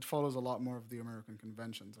 it follows a lot more of the American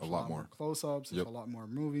conventions. There's a lot more close-ups. There's a lot more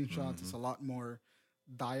moving shots. It's a lot more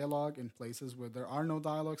dialogue in places where there are no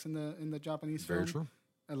dialogues in the Japanese film. Very true.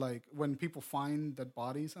 And like when people find dead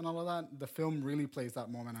bodies and all of that, the film really plays that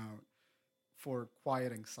moment out for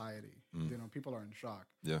quiet anxiety. People are in shock.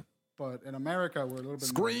 Yeah. But in America, we're a little bit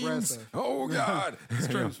Screams. more aggressive. Oh, God.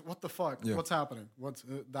 Screams. What the fuck? Yeah. What's happening? What's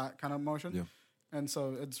that kind of emotion? Yeah. And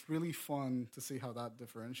so it's really fun to see how that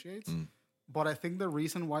differentiates. But I think the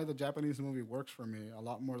reason why the Japanese movie works for me a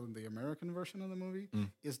lot more than the American version of the movie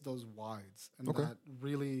is those wides. And that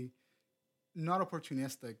really, not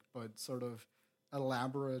opportunistic, but sort of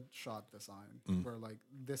elaborate shot design where like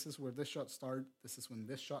this is where this shot starts, this is when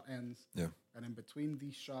this shot ends, and in between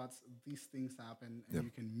these shots these things happen and you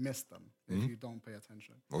can miss them if you don't pay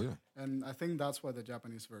attention. And I think that's why the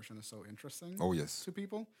Japanese version is so interesting to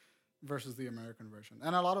people versus the American version.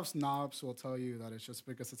 And a lot of snobs will tell you that it's just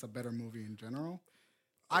because it's a better movie in general.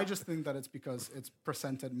 I just think that it's because it's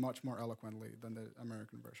presented much more eloquently than the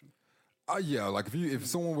American version. Like if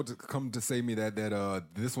someone would come to say me that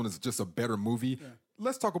this one is just a better movie,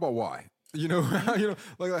 let's talk about why.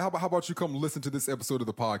 Like how about you come listen to this episode of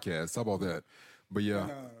the podcast? How about that? But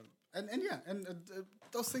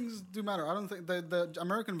those things do matter. I don't think the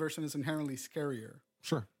American version is inherently scarier.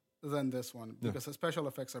 Sure. Than this one because the special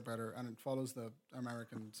effects are better and it follows the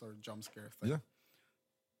American sort of jump scare thing. Yeah.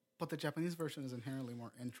 But the Japanese version is inherently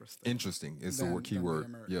more interesting. Interesting is the key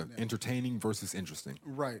word. Entertaining versus interesting.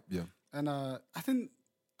 Right. Yeah. And I think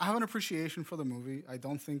I have an appreciation for the movie. I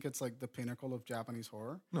don't think it's like the pinnacle of Japanese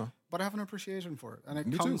horror. No. But I have an appreciation for it. And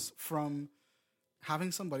it comes from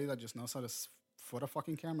having somebody that just knows how to put a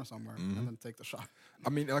fucking camera somewhere and then take the shot. I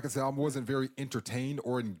mean, like I said, I wasn't very entertained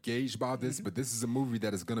or engaged by this, but this is a movie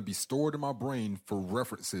that is going to be stored in my brain for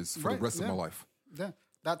references for the rest of my life. Yeah.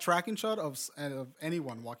 That tracking shot of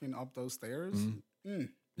anyone walking up those stairs,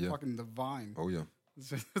 fucking divine. Oh, yeah.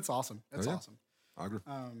 It's awesome. It's awesome. I agree.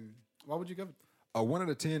 What would you give it? A 1 out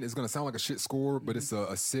of 10 is going to sound like a shit score, but it's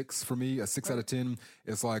a 6 for me. A 6 out of 10.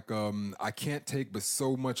 It's like I can't take but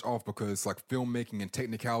so much off because like filmmaking and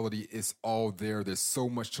technicality is all there. There's so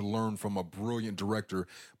much to learn from a brilliant director,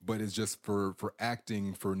 but it's just for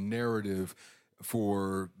acting, for narrative,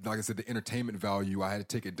 for like I said, the entertainment value. I had to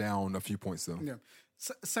take it down a few points though. Yeah,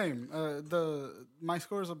 same. My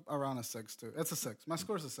score is around a 6 too. It's a 6. My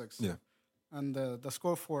score is a 6. Yeah, and the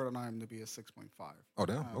score for it on IMDb is 6.5. Oh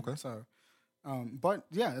damn. Okay. So. But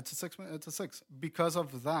yeah, it's a 6. It's a 6 because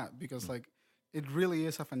of that. Because like, it really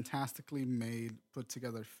is a fantastically made, put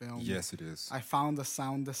together film. Yes, it is. I found the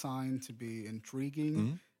sound design to be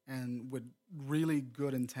intriguing and with really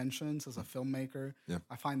good intentions as a filmmaker. Yeah.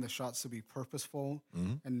 I find the shots to be purposeful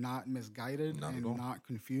and not misguided and not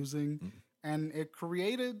confusing. And it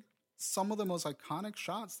created some of the most iconic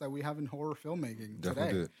shots that we have in horror filmmaking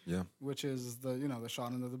Definitely today. did. Yeah. Which is the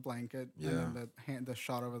shot under the blanket and then the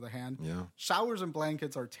shot over the hand. Yeah. Showers and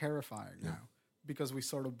blankets are terrifying now because we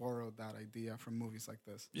sort of borrowed that idea from movies like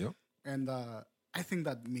this. Yep. And I think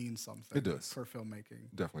that means something. It does. For filmmaking.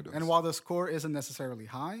 Definitely does. And while the score isn't necessarily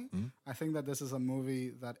high, I think that this is a movie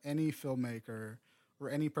that any filmmaker or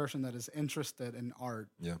any person that is interested in art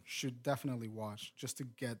should definitely watch just to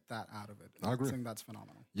get that out of it. I agree. I think that's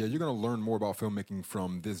phenomenal. Yeah, you're going to learn more about filmmaking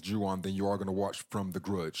from this Ju-on than you are going to watch from The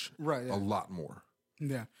Grudge. Right. Yeah. A lot more.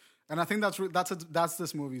 Yeah. And I think that's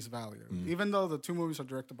this movie's value. Even though the two movies are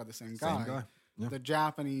directed by the same guy. Yeah. The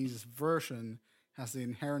Japanese version has the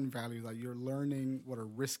inherent value that you're learning what a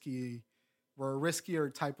riskier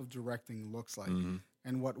type of directing looks like.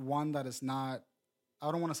 And what one that is not,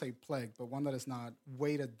 I don't want to say plagued, but one that is not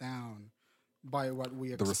weighted down by what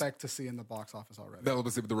we expect to see in the box office already. That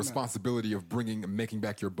was the responsibility of making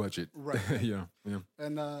back your budget. Right. yeah.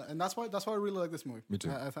 And that's why I really like this movie. Me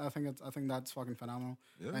too. I think that's fucking phenomenal.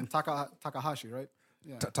 Yeah. And Takahashi, right?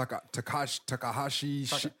 Yeah. Takahashi. Takahashi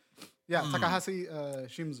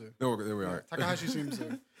Shimizu. Oh, there we are. Takahashi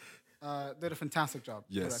Shimizu did a fantastic job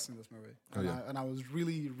Yes. directing this movie. And I was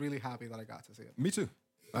really, really happy that I got to see it. Me too.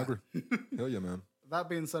 I agree. Hell yeah, man. That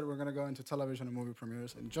being said, we're going to go into television and movie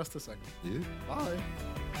premieres in just a second. Yeah. Bye.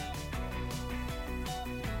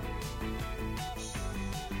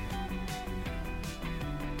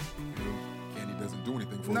 Candy doesn't do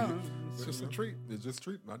anything for No, you. it's just a treat. It's just a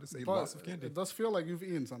treat. I just ate But lots of candy. it does feel like you've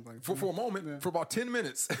eaten something. For a moment, for about 10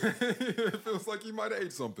 minutes, it feels like you might have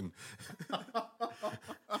ate something.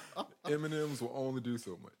 M&M's will only do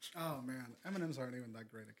so much. Oh, man. M&M's aren't even that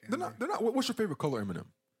great at candy. They're not. What's your favorite color M&M?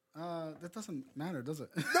 That doesn't matter, does it?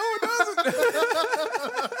 No, it doesn't.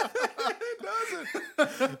 It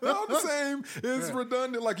doesn't. They're all the same. It's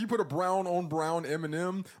redundant. Like you put a brown on brown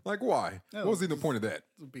M&M. Like why? What was even the point of that?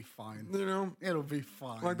 It'll be fine. You know, It'll be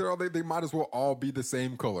fine. like they might as well all be the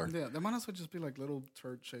same color. Yeah, they might as well just be like little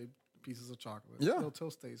turd-shaped pieces of chocolate. Yeah. They'll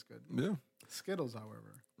still taste good. Yeah, Skittles,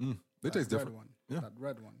 however. they taste red different. one. Yeah. That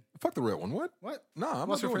red one. Fuck the red one. What? What? Nah, I'm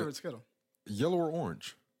What's not your doing favorite it. Skittle? Yellow or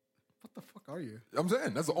orange? What the fuck are you? I'm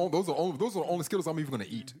saying those are the only Skittles I'm even gonna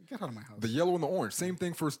eat. Get out of my house. The yellow and the orange. Same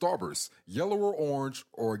thing for Starburst. Yellow or orange,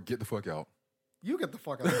 or get the fuck out. You get the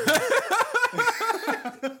fuck out of my house.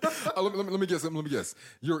 Let me guess. Let me guess.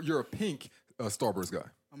 You're a pink Starburst guy.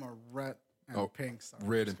 I'm a red and pink Star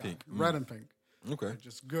red Wars and guy. pink. Red and pink. Okay. They're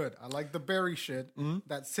just good. I like the berry shit.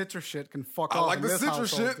 That citrus shit can fuck I off. like in the this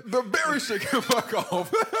citrus household. shit. The berry shit can fuck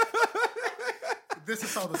off. This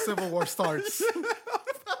is how the Civil War starts.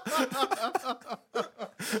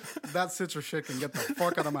 That citrus shit can get the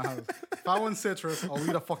fuck out of my house. If I want citrus, I'll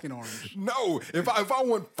eat a fucking orange. No, if I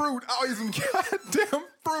want fruit, I'll eat some goddamn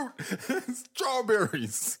fruit.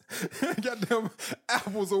 Strawberries. Goddamn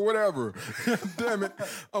apples or whatever. Damn it.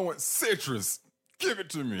 I want citrus. Give it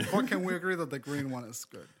to me. Or can we agree that the green one is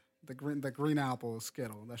good? The green apple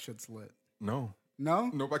Skittle. That shit's lit. No.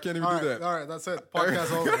 No? Nope, I can't even All do right, that. all right, that's it.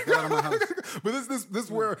 Podcast over. Get out of my house.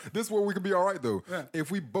 But this where we can be all right though. Yeah.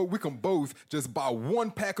 If we can both just buy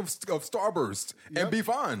one pack of Starburst and be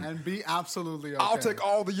fine. And be absolutely okay. I'll take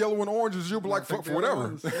all the yellow and oranges. You'll be like, take fuck the for other whatever.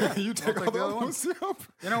 ones. Yeah, You take I'll all take the the other other ones. Yep.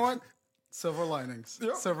 You know what? Silver linings.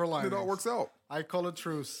 Yep. Silver linings. It all works out. I call it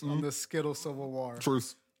truce on this Skittle Civil War.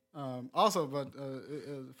 Truce. Also, but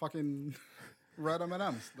fucking red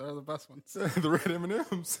M&Ms. They're the best ones. The red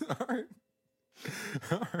M&Ms. All right.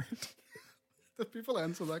 All right. Did people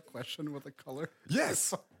answer that question with a color?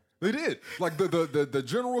 Yes, they did. Like the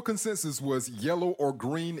general consensus was yellow or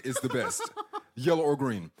green is the best. Yellow or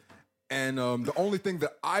green. And the only thing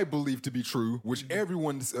that I believe to be true, which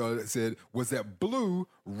everyone said, was that blue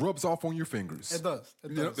rubs off on your fingers. It does.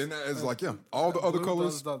 It You know, does. and that is like, all the other Blue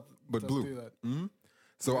colors, does but blue. do that.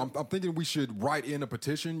 So I'm thinking we should write in a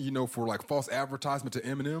petition, for like false advertisement to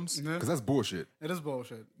M&Ms, because that's bullshit. It is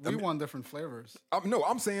bullshit. We want different flavors.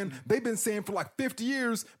 I'm saying they've been saying for like 50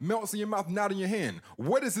 years, melts in your mouth, not in your hand.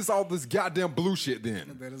 What is all this goddamn blue shit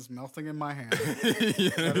then? That is melting in my hand.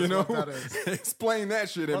 You know, what that is. Explain that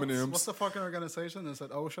shit, M&Ms. What's the fucking organization? Is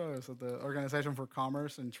it OSHA? Or is it the Organization for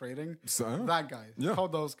Commerce and Trading? So, That guy. yeah. Call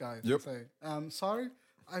those guys Yep. and say, sorry,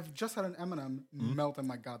 I've just had an M&M melt in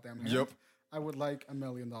my goddamn hand. Yep. I would like $1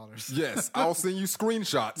 million. Yes, I'll send you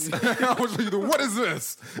screenshots. I'll show you what is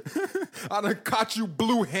this? I done caught you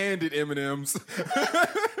blue-handed, M&Ms.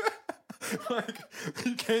 Like,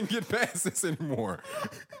 you can't get past this anymore.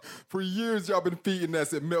 For years, y'all been feeding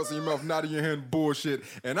that it melts in your mouth, not in your hand bullshit,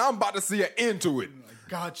 and I'm about to see an end to it.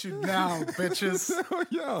 Got you now, bitches.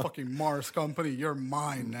 Yeah. Fucking Mars Company, you're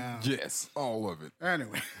mine now. Yes, all of it.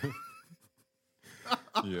 Anyway,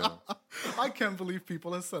 Yeah. I can't believe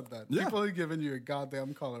people have said that. Yeah. People have given you a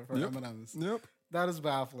goddamn color for M&Ms. Yep. That is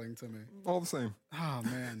baffling to me. All the same. Oh,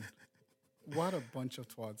 man. What a bunch of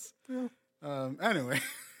twats. Anyway.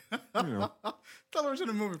 Television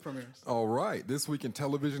and movie premieres. All right. This week in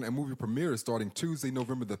television and movie premieres starting Tuesday,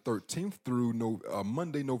 November the 13th through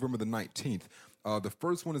Monday, November the 19th. The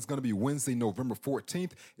first one is going to be Wednesday, November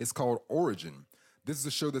 14th. It's called Origin. This is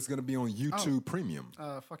a show that's going to be on YouTube Premium.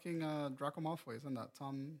 Fucking Draco Malfoy, isn't that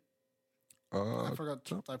Tom? I I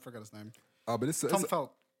forgot his name. But it's Tom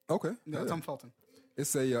Felt. Okay. Yeah, Tom Felton.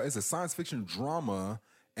 It's a science fiction drama,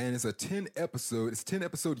 and it's a 10 episode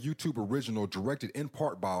YouTube original directed in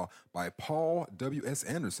part by Paul W.S.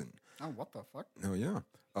 Anderson. Oh, what the fuck? Oh yeah.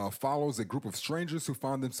 Follows a group of strangers who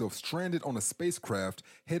find themselves stranded on a spacecraft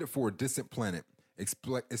headed for a distant planet.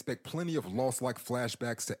 Expect plenty of Lost-like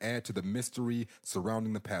flashbacks to add to the mystery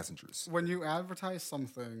surrounding the passengers. When you advertise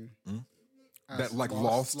something That like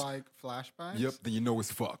Lost, like flashbacks, yep, then you know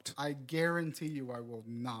it's fucked. I guarantee you, I will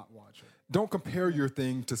not watch it. Don't compare your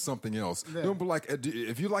thing to something else. Don't be like,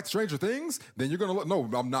 if you like Stranger Things, then you're gonna. No,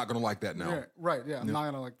 I'm not gonna like that now. Yeah, right. Yeah, I'm not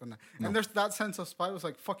gonna like that. And there's that sense of spite. Was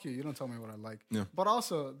like, fuck you. You don't tell me what I like. Yeah. But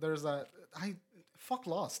also, there's that. Fuck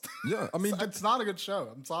Lost. Yeah, I mean, it's not a good show.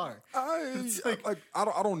 I'm sorry. I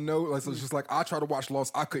don't know. Like, so it's just like I tried to watch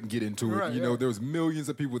Lost. I couldn't get into it. Right, you know, there was millions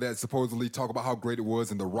of people that supposedly talk about how great it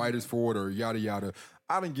was and the writers for it or yada yada.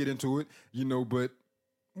 I didn't get into it. You know, but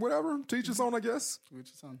whatever. Teach its own, I guess. Teach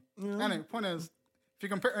its own. Anyway, point is, if you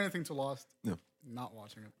compare anything to Lost, not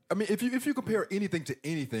watching it. I mean, if you compare anything to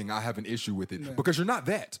anything, I have an issue with it because you're not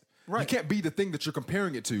that. Right. You can't be the thing that you're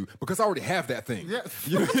comparing it to because I already have that thing. Yeah.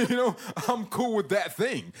 You know, I'm cool with that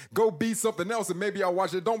thing. Go be something else and maybe I'll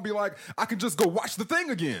watch it. Don't be like, I can just go watch the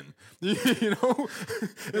thing again. You know,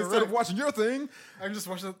 instead of watching your thing. I can just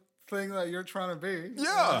watch the thing that you're trying to be.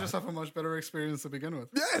 Yeah. You just have a much better experience to begin with.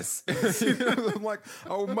 Yes. You know, I'm like,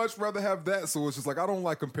 I would much rather have that. So it's just like, I don't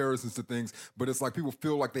like comparisons to things, but it's like people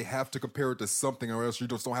feel like they have to compare it to something or else you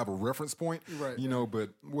just don't have a reference point. Right. You know,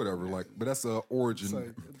 but whatever. Like, but that's a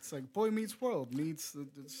origin. It's like Boy Meets World meets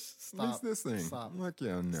stop. Meets this thing. Stop. I'm like,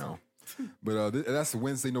 yeah, no. But that's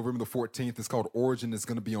Wednesday, November the 14th. It's called Origin. It's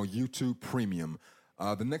going to be on YouTube Premium.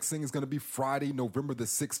 The next thing is going to be Friday, November the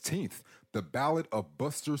 16th. The Ballad of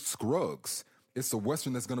Buster Scruggs. It's a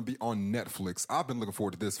Western that's going to be on Netflix. I've been looking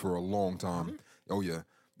forward to this for a long time. Mm-hmm. Oh, yeah.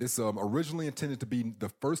 This originally intended to be the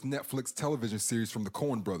first Netflix television series from the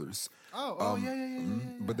Coen brothers. Yeah.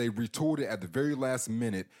 But they retooled it at the very last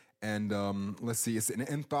minute. And let's see, it's an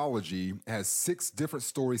anthology. It has 6 different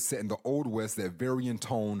stories set in the Old West that vary in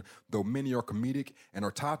tone, though many are comedic and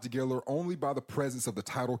are tied together only by the presence of the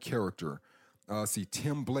title character.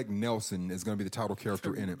 Tim Blake Nelson is going to be the title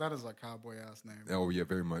character in it. That is a cowboy-ass name. Oh, yeah,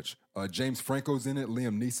 very much. James Franco's in it.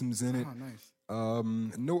 Liam Neeson's in it. Oh,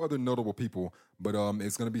 nice. No other notable people, but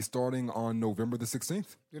it's going to be starting on November the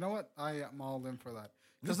 16th. You know what? I am all in for that.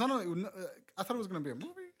 Because not only, I thought it was going to be a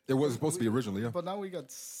movie. It was supposed to be originally, yeah. But now we got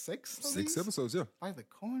 6 of 6 episodes, yeah. By the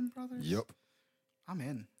Coen brothers? Yep. I'm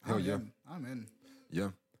in. Hell yeah. I'm in.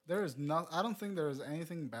 Yeah. There is I don't think there is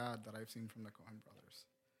anything bad that I've seen from the Coen brothers.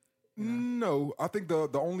 Yeah. No, I think the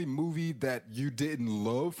only movie that you didn't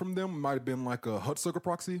love from them might have been like a Hudsucker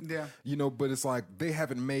Proxy. Yeah. You know, but it's like they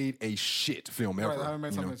haven't made a shit film ever. Right, they haven't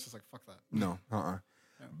made something that's just like, fuck that. No, Yeah.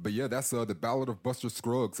 But yeah, that's the Ballad of Buster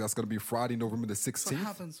Scruggs. That's going to be Friday, November the 16th. That's what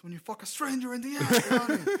happens when you fuck a stranger in the ass,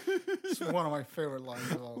 Johnny. It's one of my favorite lines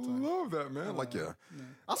of all time. Love that, man. Yeah.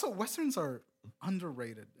 Also, Westerns are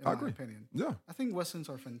underrated, in my opinion. Yeah. I think Westerns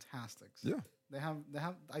are fantastic. Yeah. They have.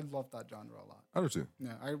 I love that genre a lot. I do too.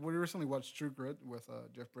 Yeah, we recently watched True Grit with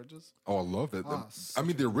Jeff Bridges. Oh, I love that. I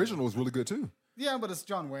mean, the original is really good too. Yeah, but it's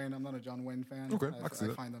John Wayne. I'm not a John Wayne fan. Okay, I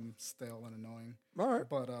find them stale and annoying. All right,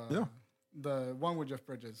 but the one with Jeff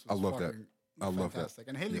Bridges. I love that. I love that.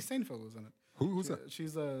 And Haley Steinfeld was in it. Who's that?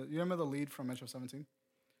 She's you remember the lead from Metro 17?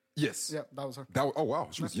 Yes. Yeah, that was her. Oh wow,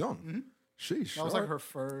 she was young. Mm-hmm. Sheesh. That was like her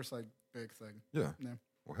first big thing. Yeah.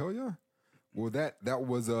 Well, hell yeah. Well, that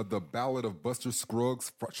was the Ballad of Buster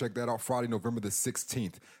Scruggs. Check that out, Friday, November the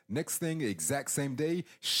 16th. Next thing, exact same day,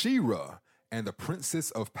 She-Ra and the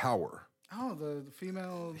Princess of Power. Oh, the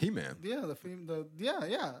female He-Man. Yeah,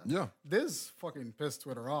 Yeah. This fucking pissed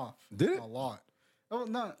Twitter off. Did it? A lot. Oh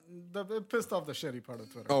no, it pissed off the shitty part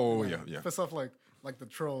of Twitter. Oh yeah. Pissed off like the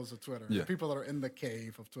trolls of Twitter. Yeah. The people that are in the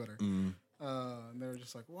cave of Twitter. And they're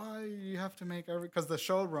just like, why you have to make because the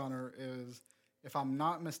showrunner is, if I'm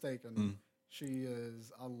not mistaken, she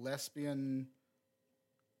is a lesbian,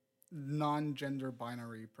 non-gender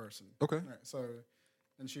binary person. Okay. Right, so,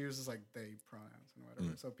 and she uses like they pronouns and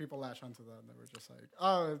whatever. So people latch onto that and they were just like,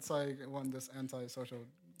 oh, it's like this anti-social,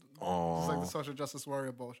 it's like the social justice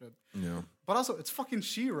warrior bullshit. Yeah. But also, it's fucking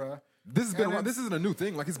She-Ra. This has been around. This isn't a new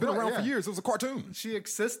thing. Like it's been around for years. It was a cartoon. She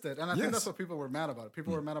existed, and I think that's what people were mad about.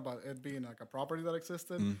 People were mad about it being like a property that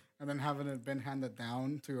existed, and then having it been handed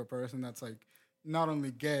down to a person that's like not only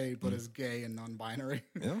gay but is gay and non-binary.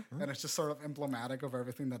 Yeah. And it's just sort of emblematic of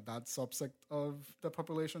everything that subsect of the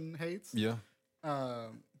population hates. Yeah.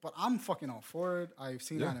 But I'm fucking all for it. I've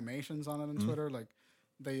seen animations on it on Twitter, like.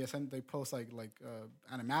 They post like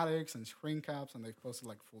animatics and screen caps, and they've posted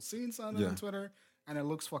like full scenes on it on Twitter, and it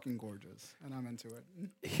looks fucking gorgeous, and I'm into it.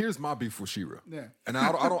 Here's my beef with She-Ra. Yeah, and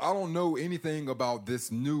I don't know anything about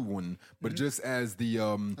this new one, but just as the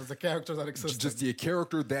character that exists, just the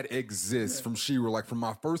character that exists from She-Ra, like from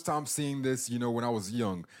my first time seeing this, when I was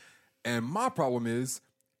young, and my problem is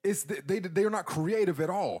they're not creative at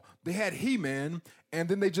all. They had He-Man, and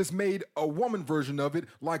then they just made a woman version of it.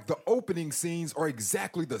 Like the opening scenes are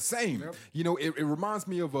exactly the same. Yep. You know, it reminds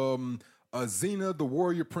me of Xena, the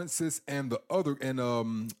warrior princess, and the other,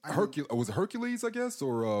 and Hercules. Was it Hercules, I guess,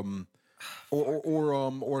 or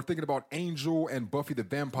thinking about Angel and Buffy the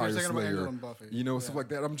Vampire Slayer, you know, stuff like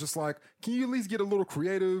that. I'm just like, can you at least get a little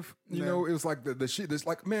creative? You know, it was like the shit. There's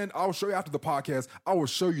like, man, I'll show you after the podcast. I will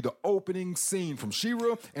show you the opening scene from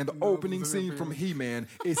She-Ra and the opening scene from He-Man.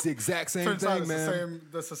 It's the exact same thing, man.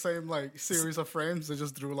 That's the same like series of frames. They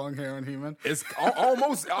just drew long hair on He-Man. It's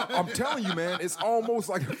almost. I'm telling you, man, it's almost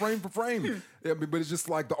like frame for frame. Yeah, but it's just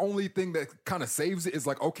like the only thing that kind of saves it is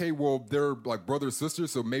like, okay, well, they're like brother and sister,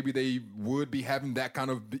 so maybe they would be having that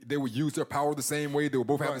kind of, they would use their power the same way. They would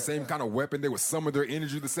both have the same kind of weapon. They would summon their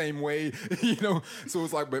energy the same way, you know? So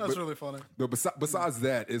it's like, that's really funny. But besides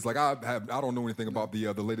that, it's like, I don't know anything about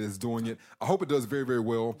the lady that's doing it. I hope it does very, very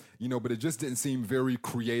well, you know, but it just didn't seem very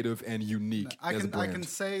creative and unique as a brand. I can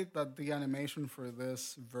say that the animation for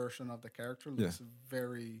this version of the character looks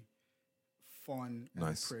very fun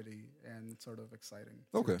and pretty and sort of exciting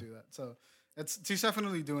to do that. So she's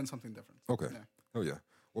definitely doing something different. Okay. Yeah. Oh yeah.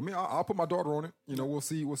 Well, me, I'll put my daughter on it. You know, we'll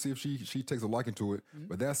see if she takes a liking to it. Mm-hmm.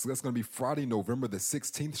 But that's going to be Friday, November the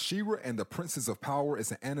 16th. She-Ra and the Princess of Power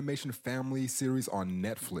is an animation family series on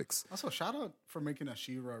Netflix. Also, shout out for making a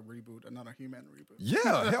She-Ra reboot and not a He-Man reboot.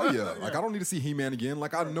 Yeah, hell yeah. Like, I don't need to see He-Man again.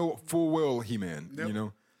 Like, I know full well He-Man, you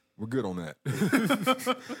know. We're good on that.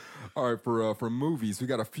 All right, for movies, we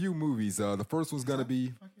got a few movies. The first one's going to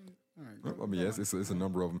be... yes, it's a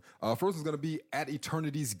number of them. First one's going to be At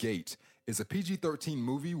Eternity's Gate. It's a PG-13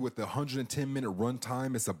 movie with a 110-minute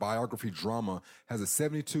runtime. It's a biography drama. Has a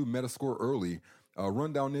 72 Metascore early.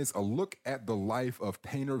 Rundown is a look at the life of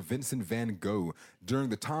painter Vincent van Gogh during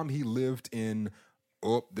the time he lived in...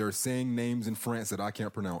 Oh, they're saying names in France that I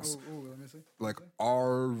can't pronounce. Ooh, let me see. Like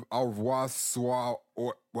Arvois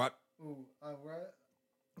or what? Ooh,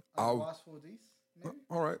 Arvois maybe?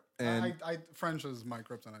 All right. And French is my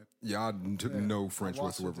kryptonite. Yeah, I took no French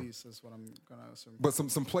whatsoever. Is what I'm gonna assume. But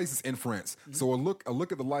some places in France. Mm-hmm. So a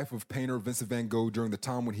look at the life of painter Vincent van Gogh during the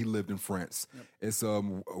time when he lived in France. Yep. It's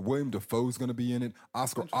William Dafoe's gonna be in it.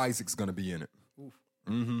 Oscar Isaac's gonna be in it. Oof.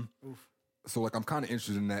 Mm-hmm. Oof. So like I'm kind of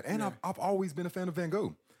interested in that, and I've always been a fan of Van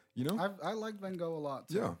Gogh. You know, I like Van Gogh a lot.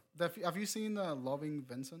 So. Yeah. Have you seen Loving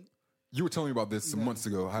Vincent? You were telling me about this some months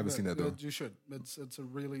ago. I haven't seen that though. You should. It's a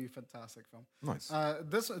really fantastic film. Nice.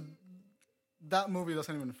 That movie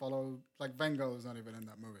doesn't even follow. Like Van Gogh is not even in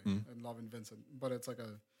that movie. In Loving Vincent, but it's like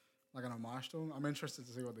an homage to him. I'm interested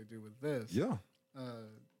to see what they do with this. Yeah.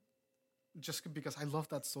 Just because I love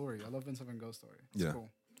that story. I love Vincent Van Gogh's story. It's cool.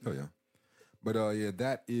 Oh yeah. But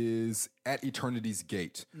that is At Eternity's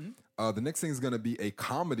Gate. Mm-hmm. The next thing is going to be a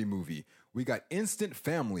comedy movie. We got Instant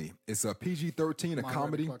Family. It's a PG-13, a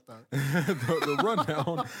comedy.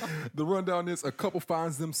 The rundown is a couple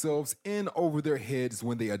finds themselves in over their heads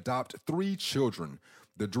when they adopt 3 children.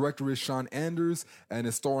 The director is Sean Anders and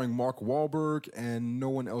is starring Mark Wahlberg and no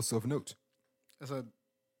one else of note.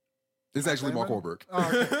 It's actually Mark Wahlberg. Oh,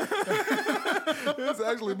 okay. It's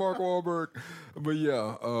actually Mark Wahlberg. But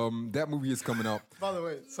yeah, that movie is coming out. By the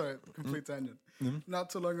way, sorry, complete tangent. Mm-hmm. Not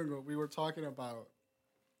too long ago, we were talking about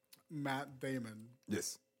Matt Damon.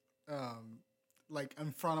 Yes. Like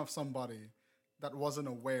in front of somebody that wasn't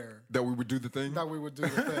aware. That we would do the thing?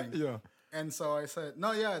 Yeah. And so I said,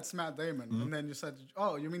 no, yeah, it's Matt Damon. Mm-hmm. And then you said,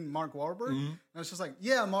 oh, you mean Mark Wahlberg? Mm-hmm. And it's just like,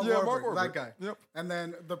 Mark Wahlberg, that guy. Yep. And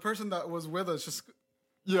then the person that was with us just...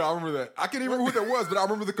 Yeah, I remember that. I can't even remember who that was, but I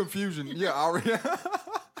remember the confusion. Yeah, and it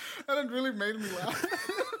really made me laugh.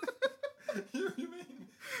 You mean?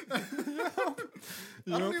 I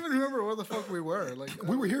don't even remember where the fuck we were. Like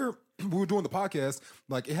we were here. We were doing the podcast.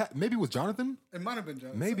 Like maybe it was Jonathan. It might have been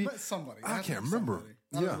Jonathan. Maybe somebody. I can't remember.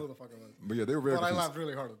 I don't know who the fuck it was. But yeah, they were very. But I laughed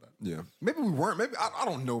really hard at that. Yeah, maybe we weren't. Maybe I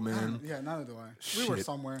don't know, man. Neither do I. Shit. We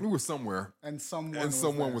were somewhere. And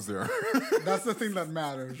someone was there. That's the thing that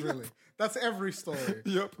matters, really. That's every story.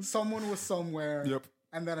 Yep. Someone was somewhere. Yep.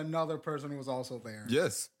 And then another person was also there.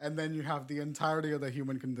 Yes. And then you have the entirety of the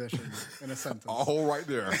human condition in a sentence. All right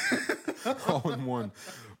there. All in one.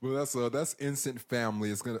 Well, that's Instant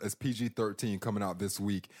Family. It's PG-13 coming out this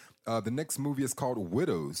week. The next movie is called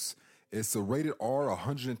Widows. It's a rated R,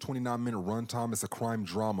 129-minute runtime. It's a crime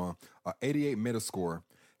drama, 88 Metascore.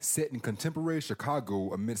 Set in contemporary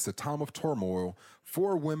Chicago amidst a time of turmoil,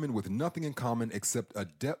 4 women with nothing in common except a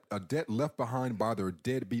debt left behind by their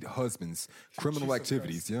deadbeat husbands, criminal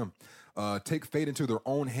activities, take fate into their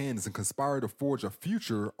own hands and conspire to forge a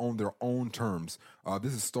future on their own terms.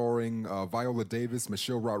 This is starring Viola Davis,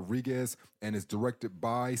 Michelle Rodriguez, and is directed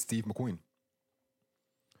by Steve McQueen.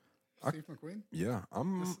 Steve McQueen? Yeah,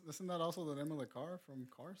 Isn't that also the name of the car from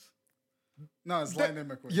Cars? No, it's Lightning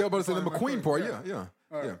McQueen. Yeah, but it's the McQueen part. Yeah.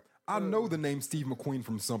 Right. I know the name Steve McQueen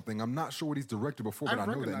from something. I'm not sure what he's directed before, but I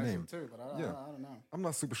know that name. Too, but I don't know. I'm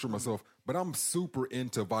not super sure myself, but I'm super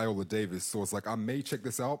into Viola Davis, so it's like I may check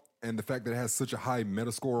this out. And the fact that it has such a high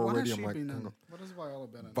Metascore already, I'm like, what has Viola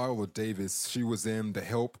been in? Viola Davis. She was in The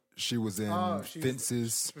Help. She was in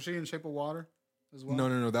Fences. Was she in Shape of Water as well?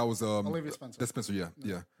 No. That was Olivia Spencer. That's Spencer.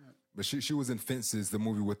 Yeah. But she was in Fences, the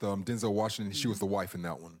movie with Denzel Washington. She was the wife in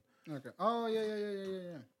that one. Okay. Oh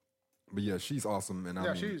yeah. But yeah, she's awesome, and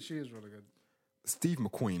she is really good. Steve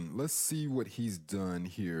McQueen. Let's see what he's done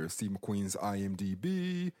here. Steve McQueen's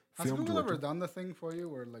IMDb. Has Google ever done the thing for you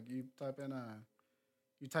where like you type in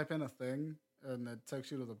a thing and it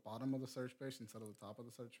takes you to the bottom of the search page instead of the top of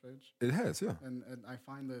the search page? It has, yeah. And I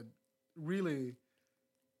find it really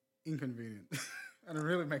inconvenient. And it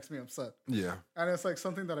really makes me upset. Yeah. And it's like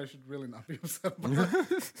something that I should really not be upset about.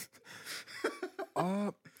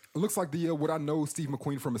 It looks like what I know Steve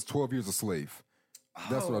McQueen from is 12 Years a Slave.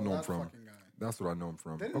 That's what I know him from. That's what I know him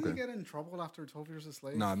from. Didn't he get in trouble after 12 Years a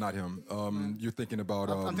Slave? Nah, not him. You're thinking about...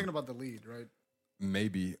 I'm thinking about the lead, right?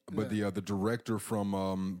 Maybe. But the director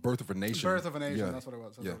from Birth of a Nation. Birth of a Nation, that's what it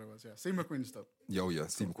was. That's what it was, yeah. Steve McQueen's dope. Yo, yeah,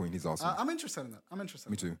 Steve McQueen, he's awesome. I'm interested in that.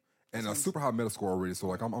 Me too. And a super high Metascore already, so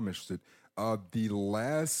like I'm interested. The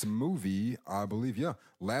last movie, I believe,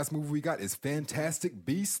 last movie we got is Fantastic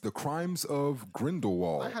Beasts: The Crimes of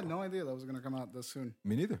Grindelwald. I had no idea that was going to come out this soon.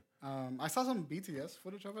 Me neither. I saw some BTS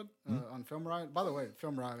footage of it on Film Riot. By the way,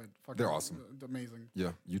 Film Riot, they're awesome, amazing.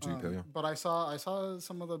 Yeah, YouTube, yeah. But I saw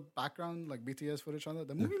some of the background like BTS footage on it.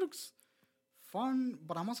 The movie looks fun,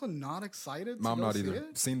 but I'm also not excited. I'm not either.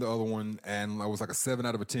 Seen the other one, and I was like a 7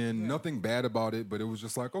 out of 10. Nothing bad about it, but it was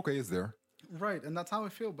just like, okay, it's there. Right, and that's how I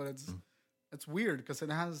feel. But it's weird because it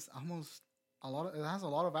has a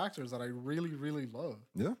lot of actors that I really, really love.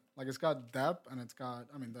 Yeah, like it's got Depp, and it's got.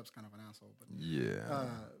 I mean, Depp's kind of an asshole, but yeah.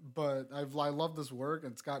 But I love this work.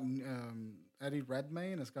 It's got Eddie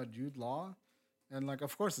Redmayne. It's got Jude Law, and like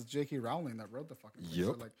of course it's J.K. Rowling that wrote the fucking thing. Yep.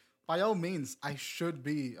 So, like by all means, I should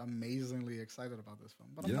be amazingly excited about this film,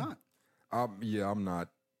 but I'm not. I'm not.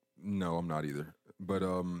 No, I'm not either. But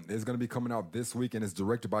it's going to be coming out this week, and it's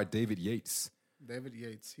directed by David Yates. David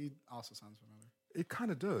Yates. He also sounds familiar. It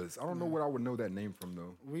kind of does. I don't know what I would know that name from,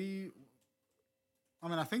 though.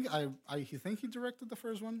 I think he directed the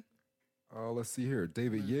first one. Let's see here.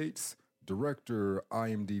 David Yates, director,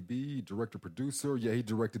 IMDb, director, producer. Yeah, he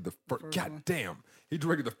directed the first. God damn. He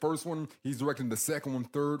directed the first one. He's directing the second one,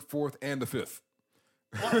 third, fourth, and the fifth.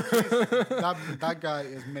 that guy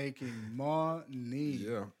is making money.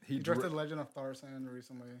 Yeah, he directed Legend of Tarzan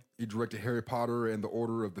recently. He directed Harry Potter and the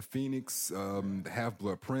Order of the Phoenix, the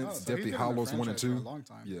Half-Blood Prince, Deathly Hallows 1 and 2. For a long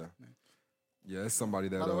time. Yeah, it's somebody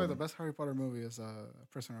that. By the way, the best Harry Potter movie is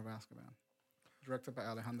Prisoner of Azkaban, directed by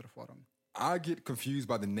Alejandro Cuarón. I get confused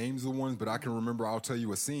by the names of the ones, but I can remember. I'll tell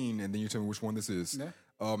you a scene, and then you tell me which one this is. Yeah.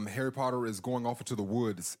 Harry Potter is going off into the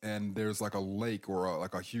woods, and there's like a lake or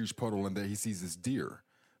like a huge puddle, and there he sees this deer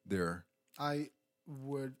there. I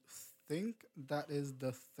would think that is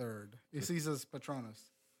the third. He sees his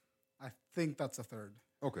Patronus. I think that's the third.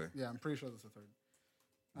 Okay. Yeah, I'm pretty sure that's the third.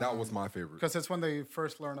 That was my favorite. Because it's when they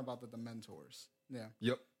first learn about the Dementors. Yeah.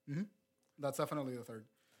 Yep. Mm-hmm. That's definitely the third.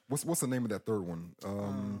 What's the name of that third one?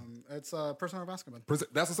 It's Prisoner of Azkaban.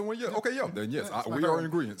 That's the one? Yeah. Okay, yeah. Then yes, we are in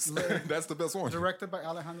agreement. That's the best one. Directed by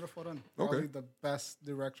Alejandro Cuarón. Probably the best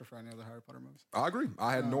director for any of the Harry Potter movies. I agree.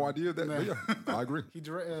 I had no idea that. But yeah, I agree.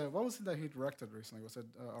 What was it that he directed recently? Was it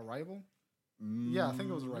Arrival? Yeah, I think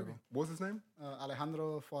it was Arrival. What's his name?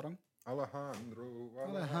 Alejandro Cuarón. Alejandro.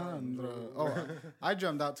 Oh, I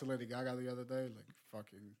jumped out to Lady Gaga the other day, like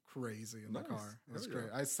fucking crazy in the car. It was great.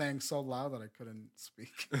 I sang so loud that I couldn't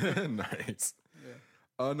speak. Nice.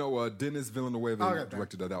 Yeah. No, Denis Villeneuve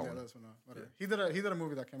directed that one. That's one. Whatever. Yeah. He did a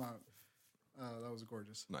movie that came out. That was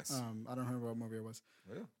gorgeous. Nice. I don't remember what movie it was.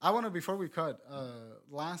 Oh, yeah. I want to, before we cut,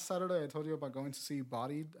 last Saturday I told you about going to see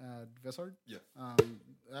Bodied at Vissard. Yeah.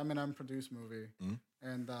 Eminem produced movie. Mm-hmm.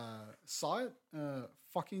 And saw it.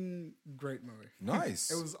 Fucking great movie.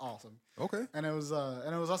 Nice. It was awesome. Okay. And it was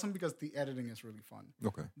awesome because the editing is really fun.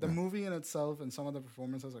 Okay. The movie in itself and some of the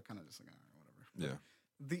performances are kind of just like whatever. Yeah.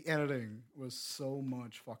 The editing was so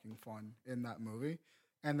much fucking fun in that movie.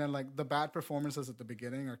 And then like the bad performances at the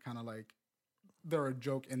beginning are kind of like they're a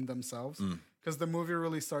joke in themselves because the movie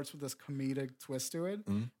really starts with this comedic twist to it,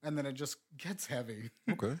 and then it just gets heavy.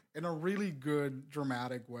 Okay. In a really good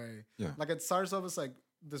dramatic way. Yeah. Like it starts off as like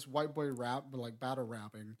this white boy rap, but like battle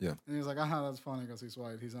rapping. Yeah. And he's like, that's funny because he's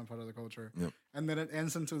white. He's not part of the culture. Yep. And then it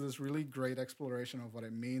ends into this really great exploration of what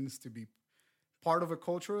it means to be part of a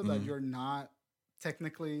culture that you're not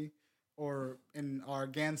technically or are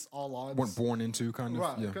against all odds. Weren't born into, kind of.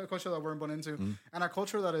 Right, Yeah. a culture that we're born into. And a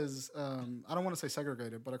culture that is, I don't want to say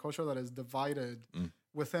segregated, but a culture that is divided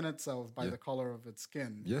within itself by the color of its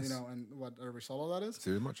skin. Yes. You know, and what a result of that is.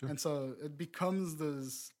 Very much, yeah. And so it becomes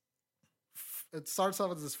this, it starts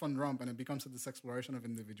off as this fun romp and it becomes this exploration of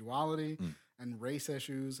individuality and race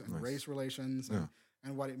issues and race relations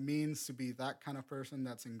and what it means to be that kind of person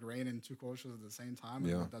that's ingrained in two cultures at the same time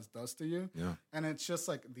and what that does to you. Yeah. And it's just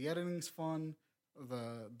like the editing's fun.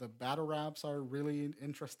 The battle raps are really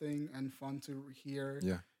interesting and fun to hear.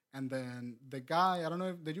 Yeah. And then the guy, I don't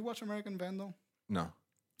know, did you watch American Vandal? No.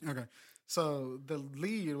 Okay. So the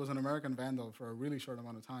lead was an American Vandal for a really short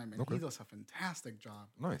amount of time, and he does a fantastic job.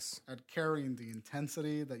 Nice. At carrying the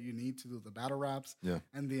intensity that you need to do the battle raps,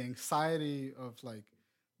 and the anxiety of like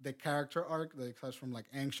the character arc that starts from like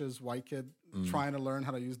anxious white kid trying to learn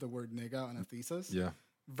how to use the word nigga on a thesis,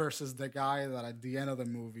 versus the guy that at the end of the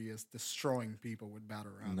movie is destroying people with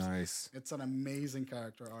battle raps. Nice. It's an amazing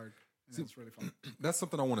character arc. It's really fun. That's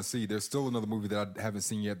something I want to see. There's still another movie that I haven't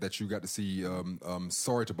seen yet that you got to see,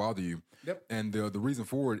 Sorry to Bother You. Yep. And the reason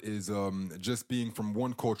for it is just being from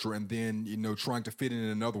one culture and then, trying to fit in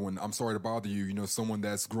another one. I'm sorry to bother you, someone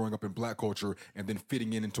that's growing up in black culture and then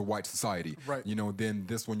fitting into white society. Right. Then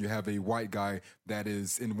this one you have a white guy that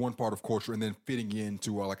is in one part of culture and then fitting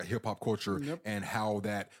into like a hip-hop culture and how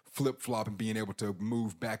that flip-flop and being able to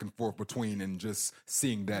move back and forth between and just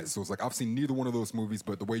seeing that. So it's like I've seen neither one of those movies,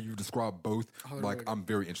 but the way you describe both, like really I'm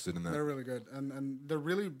very interested in that. They're really good, and they're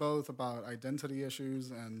really both about identity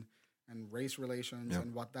issues and race relations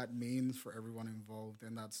and what that means for everyone involved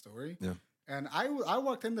in that story. Yeah. And I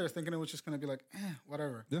walked in there thinking it was just going to be like,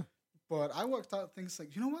 whatever. Yeah. But I walked out thinking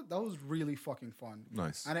like, you know what? That was really fucking fun.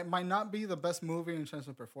 Nice. And it might not be the best movie in terms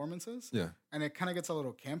of performances. Yeah. And it kind of gets a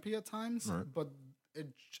little campy at times, right. but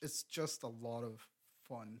it's just a lot of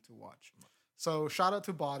fun to watch. So shout out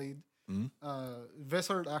to Bodied.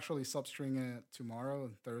 Vissard actually sub-screening it tomorrow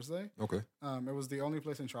and Thursday. Okay. It was the only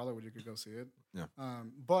place in Charlotte where you could go see it. Yeah.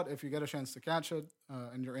 But if you get a chance to catch it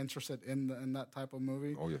and you're interested in that type of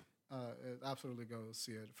movie, absolutely go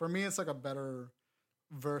see it. For me, it's like a better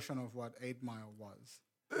version of what 8 Mile was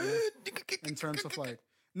in terms of like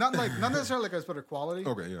not necessarily like it's better quality.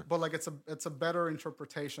 Okay. Yeah. But like it's a better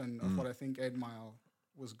interpretation of what I think 8 Mile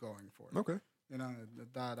was going for. Okay.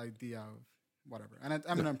 That idea of whatever. And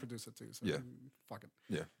Eminem produced it too, so fuck it.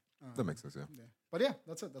 Yeah. That makes sense, yeah. But yeah,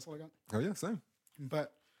 that's it. That's all I got. Oh yeah, same.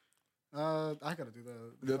 But I gotta do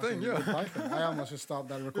the thing, yeah. Thing. I almost just stopped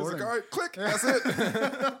that recording. Like, all right, click, that's it.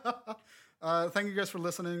 Thank you guys for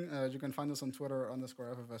listening. You can find us on Twitter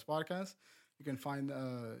 _FFS Podcast. You can find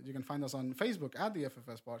us on Facebook at the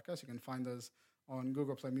FFS Podcast. You can find us on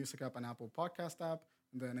Google Play Music app and Apple Podcast app,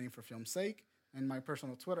 the name for film's sake. And my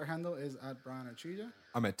personal Twitter handle is at Brian Achija.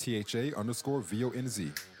 I'm at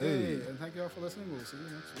THA_VONZ. Hey, and thank you all for listening. We'll see you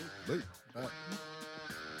next week. Late.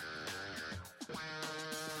 Bye.